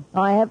time.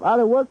 Or I have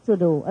other work to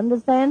do.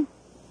 Understand?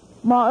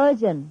 More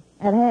urgent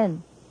at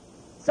hand.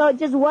 So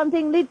just one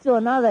thing leads to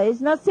another.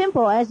 It's not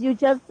simple as you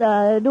just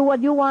do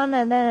what you want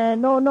and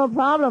then no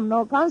problem,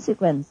 no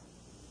consequence.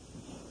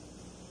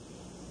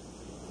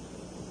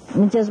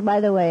 And just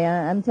by the way,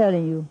 I'm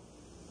telling you.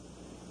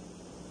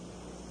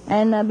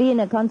 And being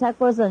a contact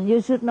person,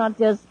 you should not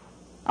just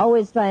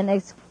always try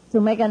to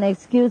make an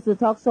excuse to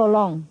talk so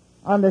long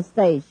on the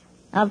stage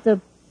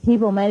after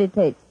people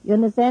meditate. You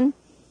understand?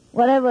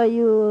 Whatever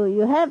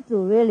you have to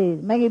really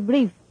make it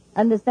brief,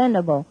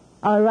 understandable,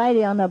 or write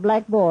it on a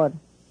blackboard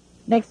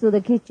next to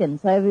the kitchen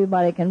so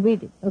everybody can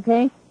read it,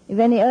 okay? If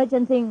any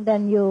urgent thing,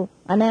 then you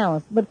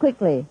announce, but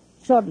quickly,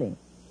 shortly.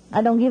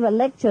 I don't give a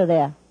lecture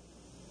there.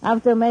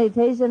 After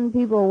meditation,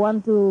 people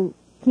want to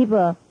keep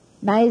a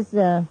nice,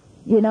 level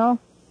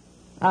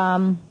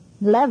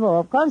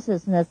of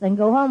consciousness and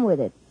go home with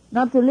it.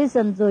 Not to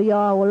listen to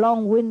your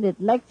long-winded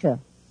lecture.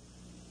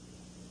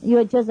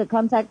 You're just a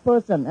contact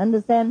person,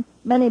 understand?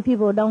 Many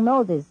people don't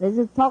know this. They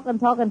just talk and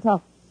talk and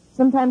talk.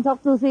 Sometimes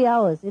talk 2-3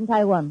 hours in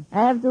Taiwan.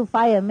 I have to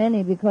fire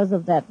many because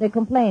of that. They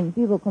complain.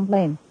 People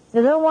complain.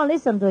 They don't want to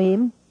listen to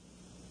him.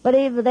 But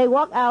if they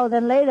walk out,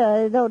 then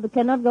later they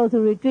cannot go to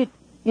retreat,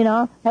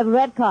 have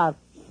red card.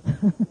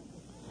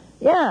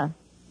 Yeah.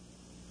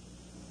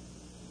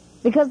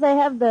 Because they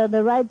have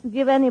the right to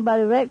give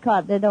anybody red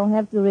card, they don't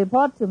have to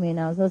report to me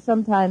now. So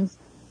sometimes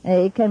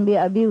it can be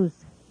abused,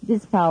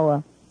 this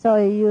power. So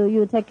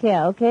you take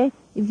care, okay?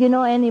 If you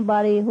know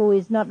anybody who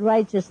is not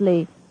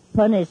righteously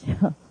punished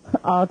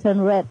or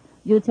turn red,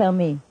 you tell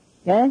me,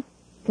 okay? You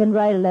can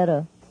write a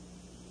letter.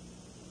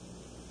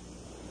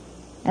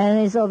 And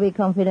it's all be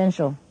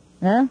confidential.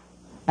 Huh?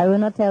 I will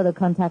not tell the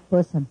contact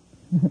person.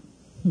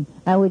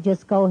 I will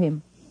just call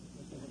him.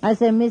 I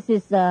say,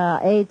 Mrs.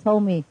 A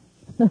told me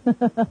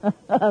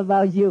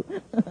about you.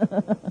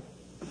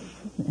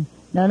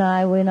 No,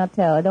 I will not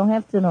tell. I don't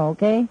have to know,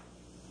 okay?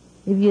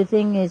 If you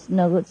think it's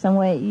no good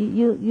somewhere,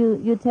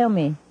 you tell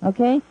me,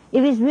 okay?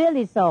 If it's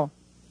really so.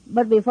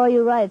 But before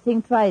you write,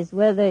 think twice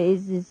whether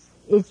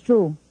it's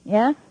true,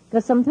 yeah?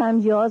 Because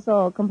sometimes you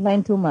also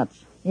complain too much,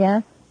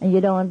 yeah? And you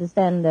don't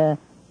understand the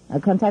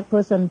contact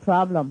person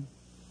problem,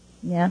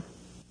 yeah?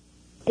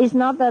 It's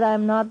not that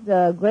I'm not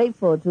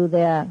grateful to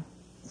their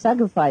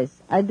sacrifice.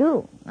 I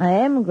do. I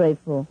am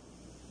grateful.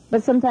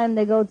 But sometimes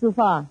they go too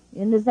far.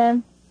 You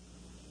understand?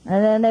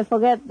 And then they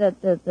forget that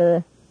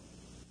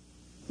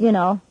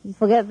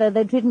forget that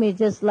they treat me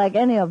just like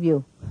any of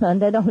you.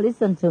 And they don't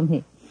listen to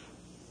me.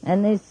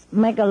 And it's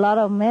make a lot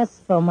of mess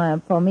for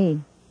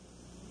me.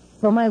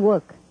 For my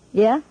work.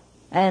 Yeah?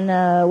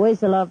 And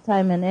waste a lot of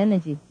time and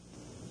energy.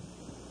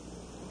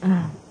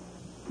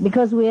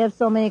 Because we have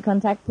so many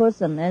contact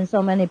person and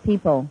so many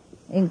people,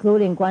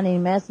 including Kuan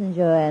Yin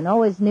Messenger and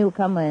always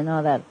newcomer and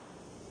all that.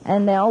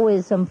 And there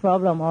always some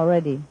problem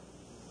already.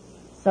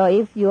 So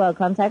if you are a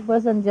contact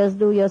person, just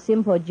do your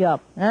simple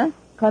job. Huh?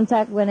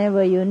 Contact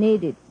whenever you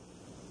need it.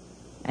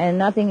 And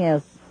nothing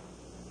else.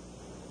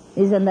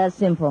 Isn't that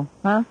simple?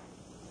 Huh?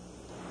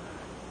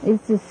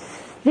 It's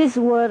this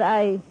word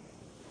I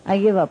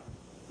give up.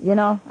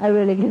 I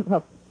really give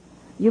up.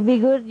 You be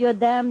good, you're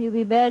damned. You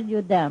be bad,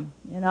 you're damned.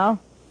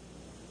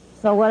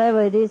 So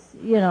whatever it is,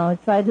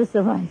 try to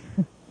survive.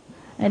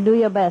 And do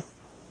your best.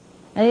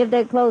 And if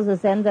they close the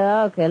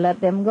center, okay, let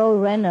them go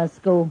rent a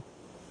school.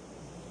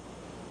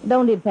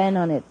 Don't depend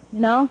on it,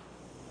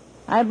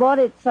 I bought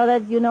it so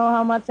that you know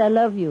how much I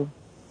love you.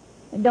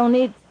 You don't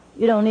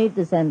need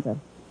the center.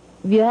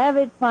 If you have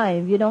it,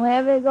 fine. If you don't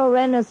have it, go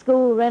rent a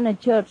school, rent a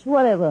church,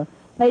 whatever.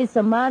 Pay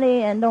some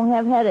money and don't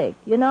have headache,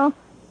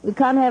 We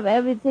can't have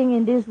everything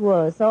in this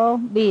world, so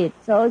be it.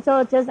 So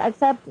just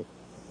accept it.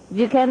 If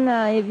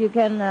you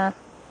can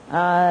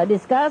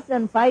discuss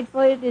and fight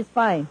for it, it's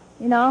fine.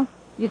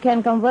 You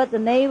can convert the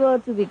neighbor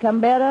to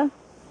become better,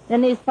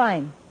 then it's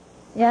fine.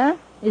 Yeah?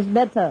 It's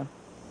better.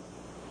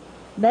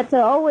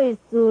 Better always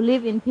to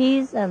live in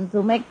peace and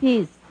to make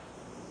peace.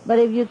 But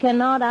if you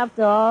cannot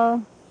after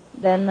all,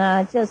 then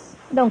just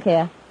don't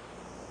care.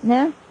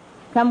 Yeah?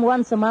 Come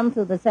once a month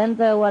to the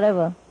center,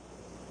 whatever.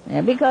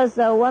 Yeah, because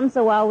once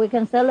a while we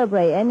can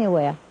celebrate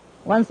anywhere.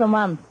 Once a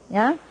month.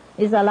 Yeah?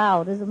 It's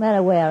allowed. Doesn't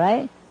matter where,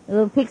 right?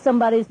 We'll pick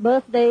somebody's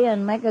birthday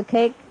and make a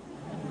cake.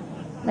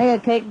 Make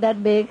a cake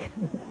that big.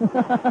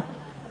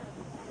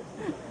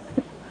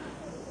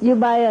 You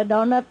buy a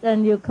donut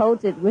and you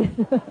coat it with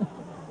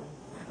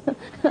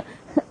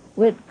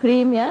with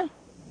cream, yeah?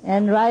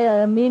 And write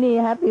a mini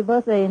happy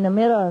birthday in the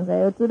middle and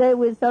say, oh, today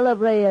we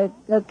celebrate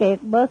a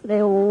cake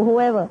birthday or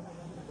whoever.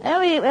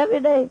 Every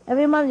day,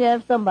 every month you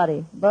have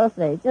somebody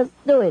birthday. Just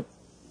do it,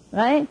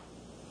 right?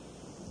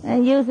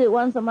 And use it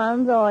once a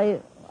month or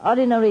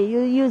ordinary.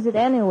 You use it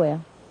anywhere.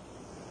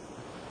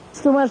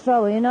 It's too much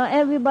trouble, you know.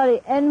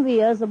 Everybody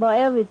envy us about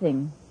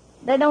everything.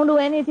 They don't do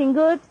anything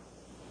good,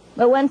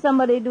 but when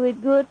somebody do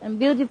it good and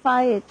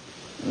beautify it,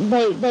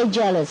 they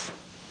jealous.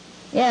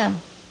 Yeah.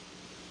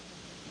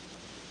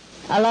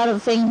 A lot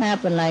of things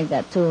happen like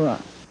that too.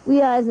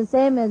 We are the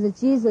same as the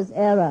Jesus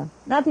era.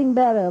 Nothing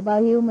better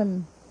about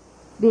human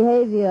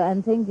behavior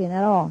and thinking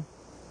at all.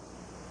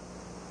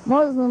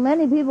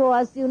 Many people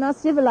are still not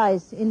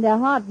civilized in their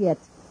heart yet.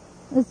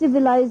 They're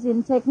civilized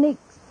in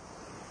techniques,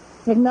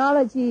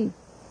 technology,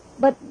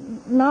 but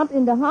not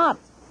in the heart.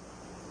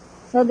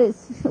 So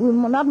there's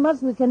not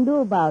much we can do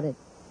about it.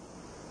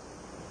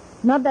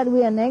 Not that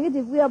we are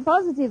negative, we are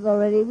positive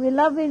already. We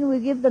love it, we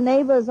give the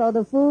neighbors all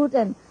the food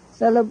and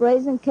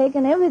celebration, cake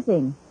and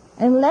everything.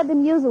 And let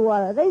them use the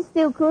water. They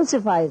still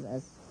crucify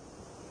us.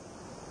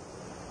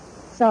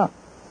 So,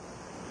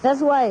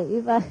 that's why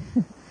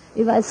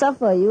if I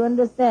suffer, you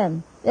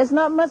understand. There's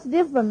not much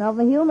different of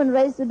a human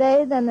race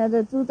today than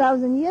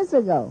 2,000 years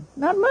ago.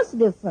 Not much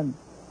different.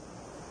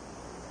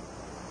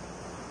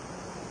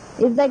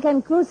 If they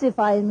can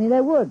crucify me,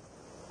 they would.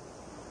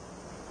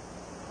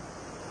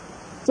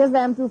 Just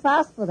that I'm too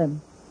fast for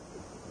them.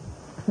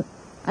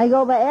 I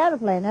go by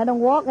airplane. I don't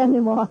walk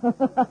anymore.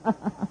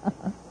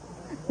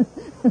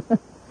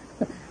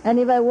 And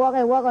if I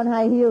walk on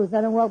high heels.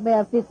 I don't walk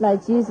bare feet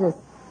like Jesus.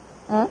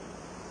 Huh?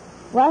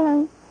 What,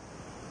 honey?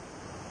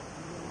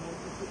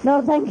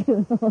 No, thank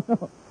you.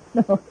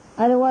 No.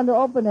 I don't want to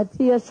open a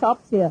tear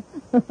shop here.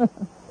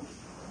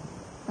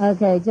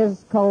 Okay,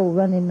 just cold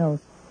running nose.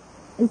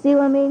 You see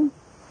what I mean?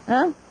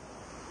 Huh?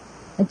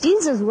 And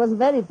Jesus was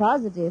very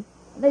positive.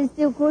 They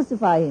still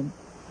crucify him.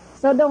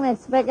 So don't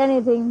expect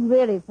anything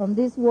really from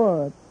this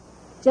world.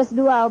 Just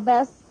do our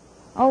best.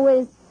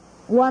 Always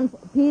want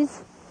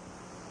peace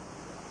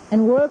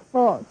and work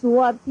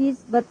toward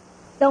peace, but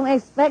don't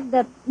expect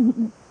that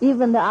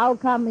even the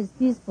outcome is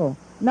peaceful.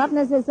 Not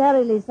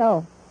necessarily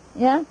so.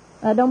 Yeah?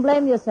 Don't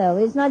blame yourself.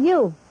 It's not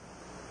you.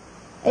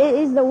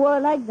 It's the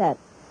world like that.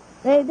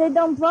 They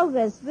don't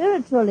progress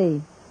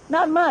spiritually.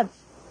 Not much.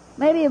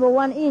 Maybe about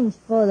 1 inch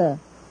further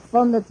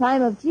from the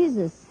time of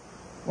Jesus.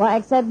 Well,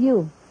 except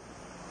you.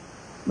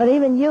 But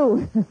even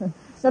you,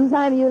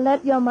 sometimes you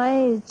let your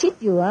mind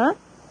cheat you, huh?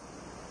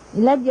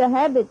 You let your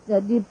habit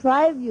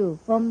deprive you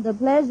from the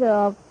pleasure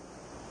of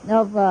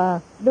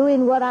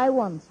doing what I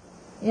want,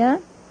 yeah?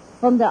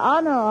 From the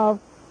honor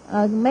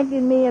of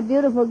making me a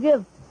beautiful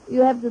gift.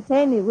 You have to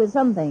taint it with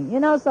something, you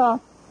know, so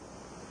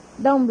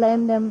don't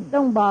blame them,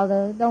 don't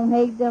bother, don't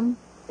hate them,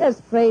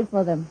 just pray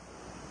for them.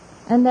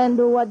 And then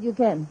do what you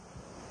can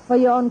for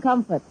your own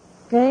comfort,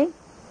 okay?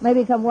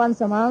 Maybe come once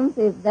a month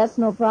if that's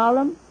no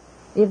problem.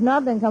 If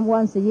not, then come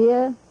once a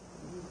year,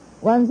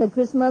 once at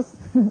Christmas,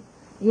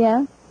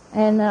 yeah,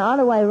 and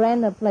otherwise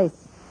rent a place,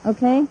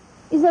 okay?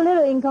 It's a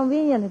little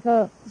inconvenient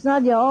because it's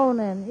not your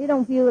own and you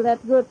don't feel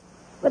that good,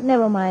 but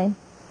never mind.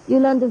 You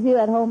learn to feel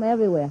at home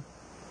everywhere.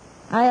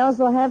 I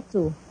also have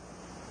to.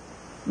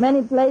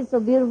 Many places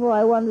are beautiful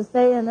I want to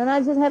stay in, and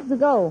I just have to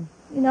go,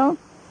 you know?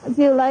 I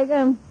feel like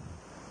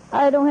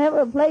I don't have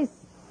a place,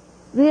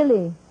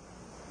 really,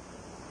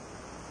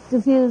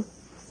 to feel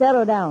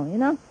settled down, you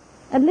know?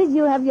 At least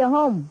you have your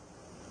home.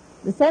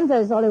 The center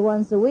is only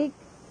once a week,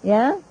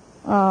 yeah?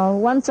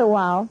 Once a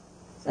while.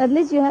 So at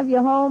least you have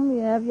your home,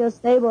 you have your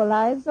stable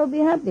life, so be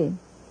happy.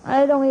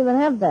 I don't even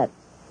have that.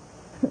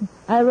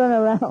 I run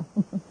around,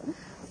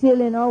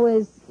 feeling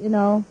always, you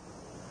know,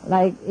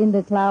 like in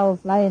the cloud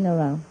flying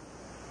around.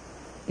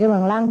 Kêu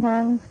bằng lang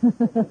thang.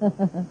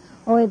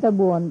 Ôi ta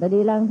buồn, ta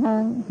đi lang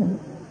thang.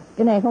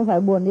 Cái này không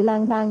phải buồn đi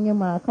lang thang, nhưng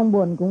mà không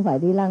buồn cũng phải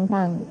đi lang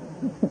thang.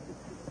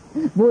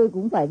 Vui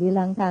cũng phải đi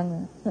lang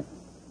thang.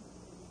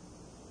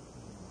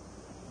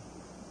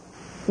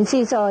 You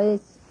see, so if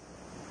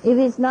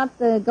it's not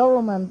the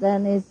government,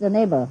 then it's the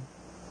neighbor.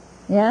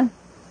 Yeah?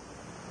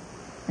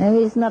 And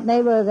if it's not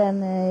neighbor,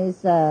 then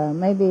it's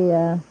maybe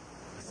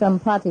some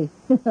party,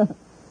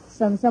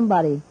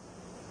 somebody,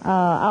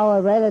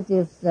 our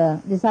relatives,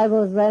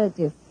 disciples'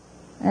 relatives,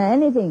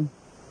 anything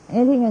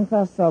can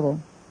cause trouble.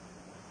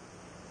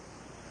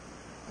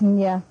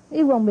 Yeah,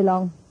 it won't be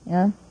long.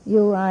 Yeah,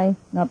 you, I,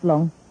 not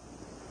long.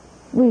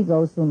 We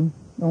go soon.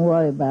 Don't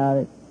worry about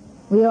it.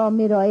 We are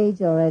middle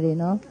age already,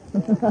 no?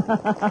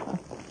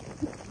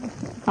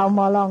 How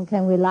more long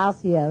can we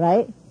last here,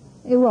 right?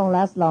 It won't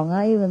last long,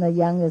 huh? Even the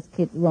youngest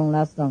kid won't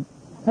last long.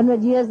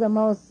 100 years the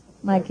most,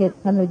 my kid,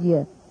 100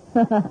 years.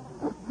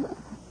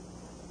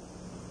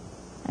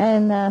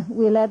 And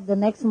we let the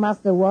next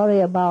master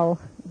worry about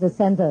the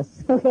centers.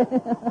 Okay?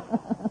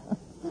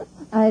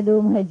 I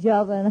do my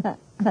job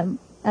and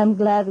I'm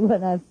glad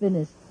when I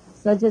finish.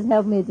 So just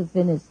help me to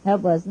finish.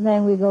 Help us. And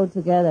then we go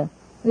together.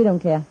 We don't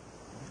care.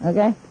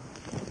 Okay?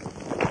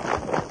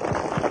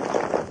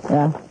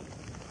 Yeah.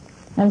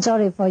 I'm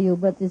sorry for you,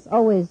 but it's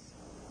always,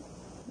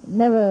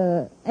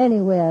 never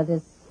anywhere,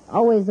 it's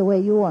always the way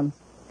you want,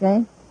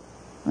 okay?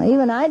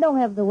 Even I don't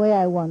have the way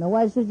I want.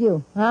 Why should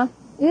you, huh?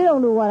 You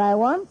don't do what I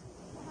want.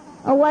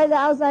 Or why the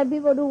outside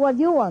people do what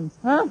you want,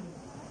 huh?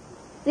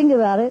 Think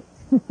about it.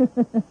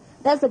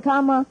 That's the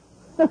karma.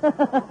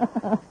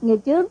 Nghiệp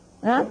trước,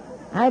 hả?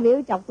 Ai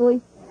biểu chọc tôi?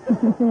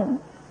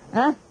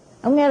 Hả?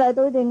 Không nghe lời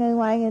tôi thì người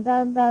ngoài người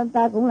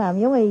ta cũng làm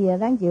giống y vậy,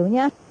 đáng chịu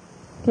nhá.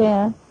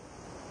 Okay.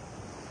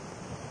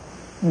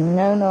 I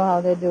don't know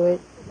how they do it.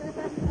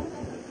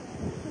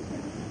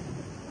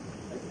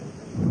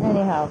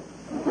 Anyhow.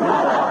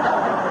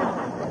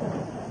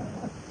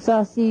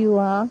 So see you,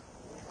 huh?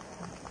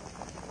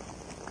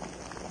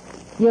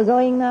 You're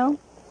going now?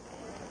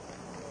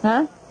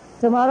 Huh?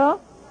 Tomorrow?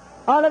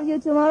 All of you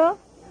tomorrow?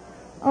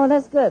 Oh,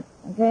 that's good.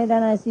 Okay,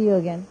 then I see you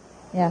again.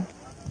 Yeah.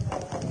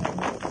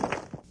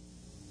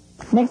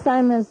 Next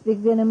time I speak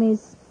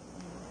Vietnamese.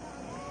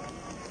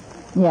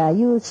 Yeah,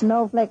 you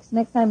snowflakes,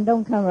 next time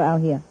don't come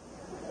around here.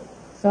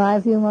 So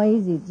I feel more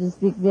easy to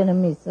speak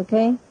Vietnamese,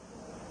 okay?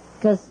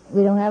 Because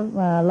we don't have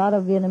a lot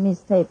of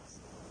Vietnamese tapes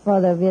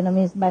for the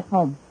Vietnamese back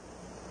home.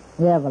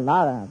 We have a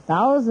lot of,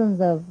 thousands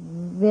of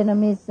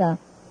Vietnamese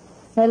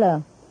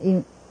sailors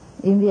in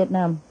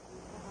Vietnam.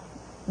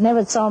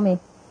 Never saw me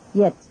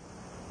yet.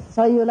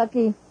 So you're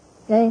lucky,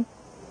 okay?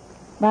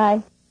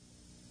 Bye.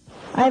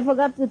 I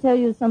forgot to tell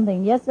you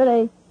something.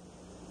 Yesterday,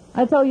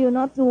 I told you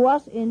not to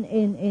wash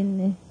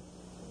in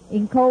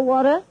cold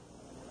water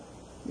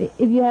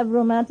if you have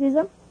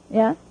rheumatism,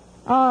 yeah?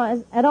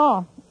 Or at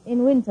all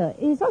in winter.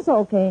 It's also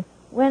okay.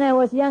 When I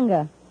was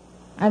younger,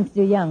 I'm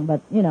still young,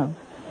 but, you know,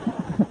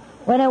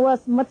 when I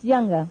was much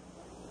younger,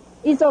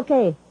 it's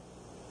okay.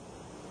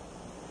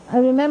 I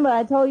remember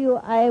I told you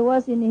I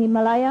was in the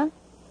Himalaya,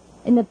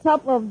 in the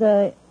top of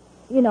the,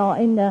 you know,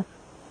 in the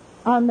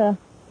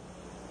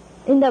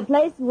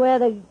place where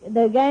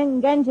the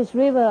Ganges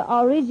River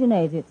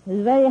originated. It's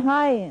very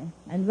high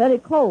and very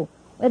cold,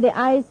 where the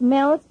ice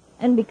melts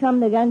and become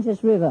the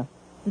Ganges River,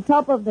 the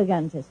top of the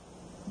Ganges,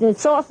 the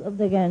source of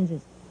the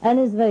Ganges, and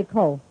it's very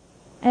cold.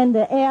 And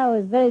the air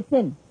is very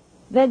thin,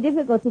 very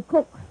difficult to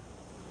cook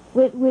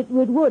with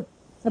wood.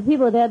 So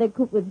people there, they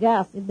cook with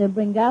gas, if they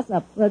bring gas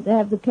up, but they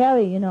have to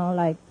carry, you know,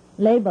 like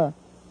labor.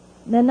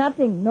 There's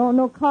nothing,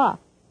 no car.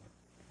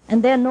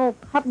 And there's no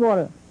hot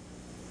water.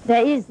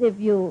 There is if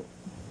you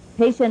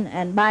patient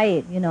and buy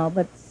it, you know,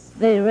 but it's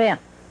very rare.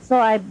 So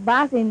I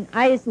bath in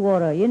ice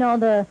water. You know,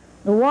 the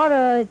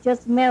water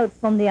just melts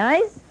from the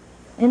ice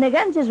in the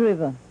Ganges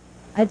River.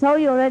 I told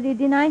you already,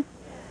 didn't I?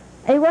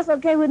 It was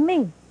okay with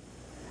me.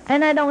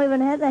 And I don't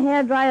even have a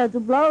hair dryer to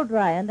blow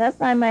dry. And that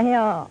time my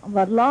hair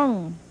was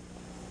long,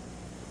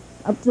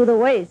 up to the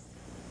waist.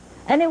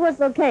 And it was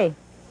okay.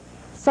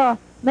 So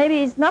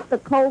maybe it's not the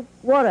cold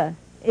water.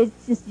 It's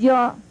just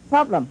your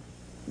problem.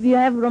 If you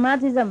have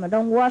rheumatism,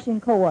 don't wash in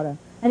cold water.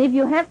 And if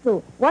you have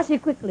to, wash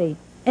it quickly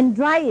and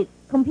dry it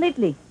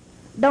completely.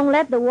 Don't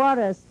let the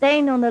water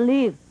stain on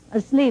the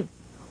sleeves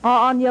or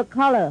on your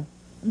collar.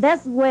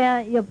 That's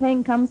where your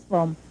pain comes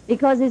from,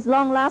 because it's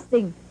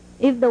long-lasting.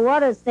 If the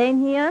water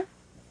stain here,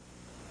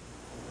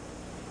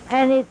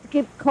 and it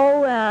keeps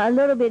cold a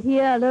little bit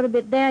here, a little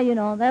bit there, you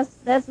know,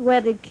 that's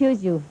where it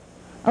kills you.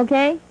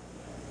 Okay?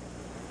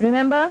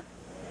 Remember?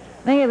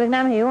 Mấy người Việt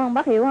Nam hiểu không?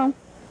 Bác hiểu không?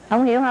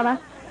 Không hiểu hả bác?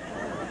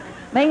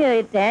 Mấy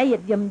người trẻ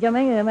dịch dùm cho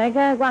mấy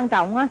cái quan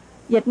trọng á,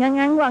 dịch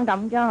ngắn quan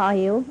trọng cho họ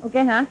hiểu, ok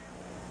hả?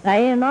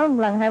 Lại nói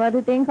một lần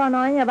 2-3 tiếng khó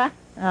nói nha bác.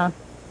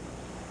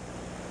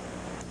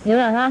 Hiểu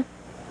rồi ha?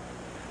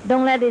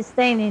 Don't let it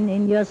stain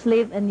in your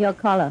sleeve and your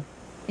collar,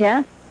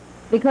 yeah?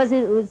 Because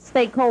it will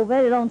stay cold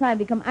very long time,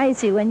 become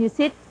icy. When you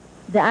sit,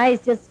 the ice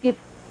just keep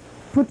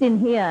put in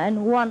here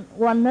and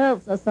one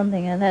nerves or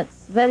something, and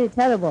that's very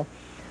terrible.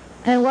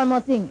 And one more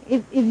thing,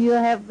 if you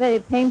have very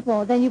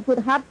painful, then you put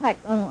hot pack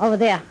over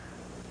there.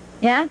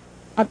 Yeah?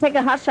 Or take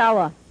a hot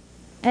shower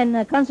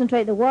and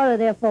concentrate the water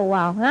there for a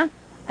while, huh?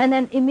 And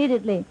then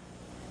immediately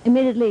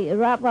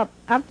wrap up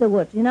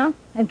afterwards, you know,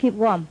 and keep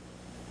warm.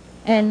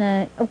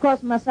 And of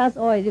course massage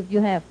oil if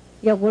you have.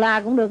 Dầu cù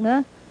la cũng được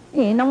nữa.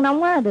 Gì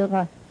nóng quá là được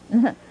rồi.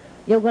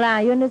 Dầu cù la,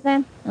 you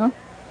understand? No?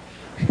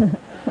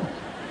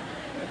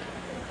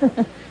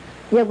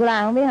 Dầu cù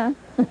la không biết hả?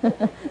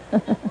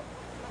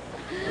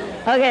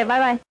 Okay, bye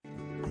bye.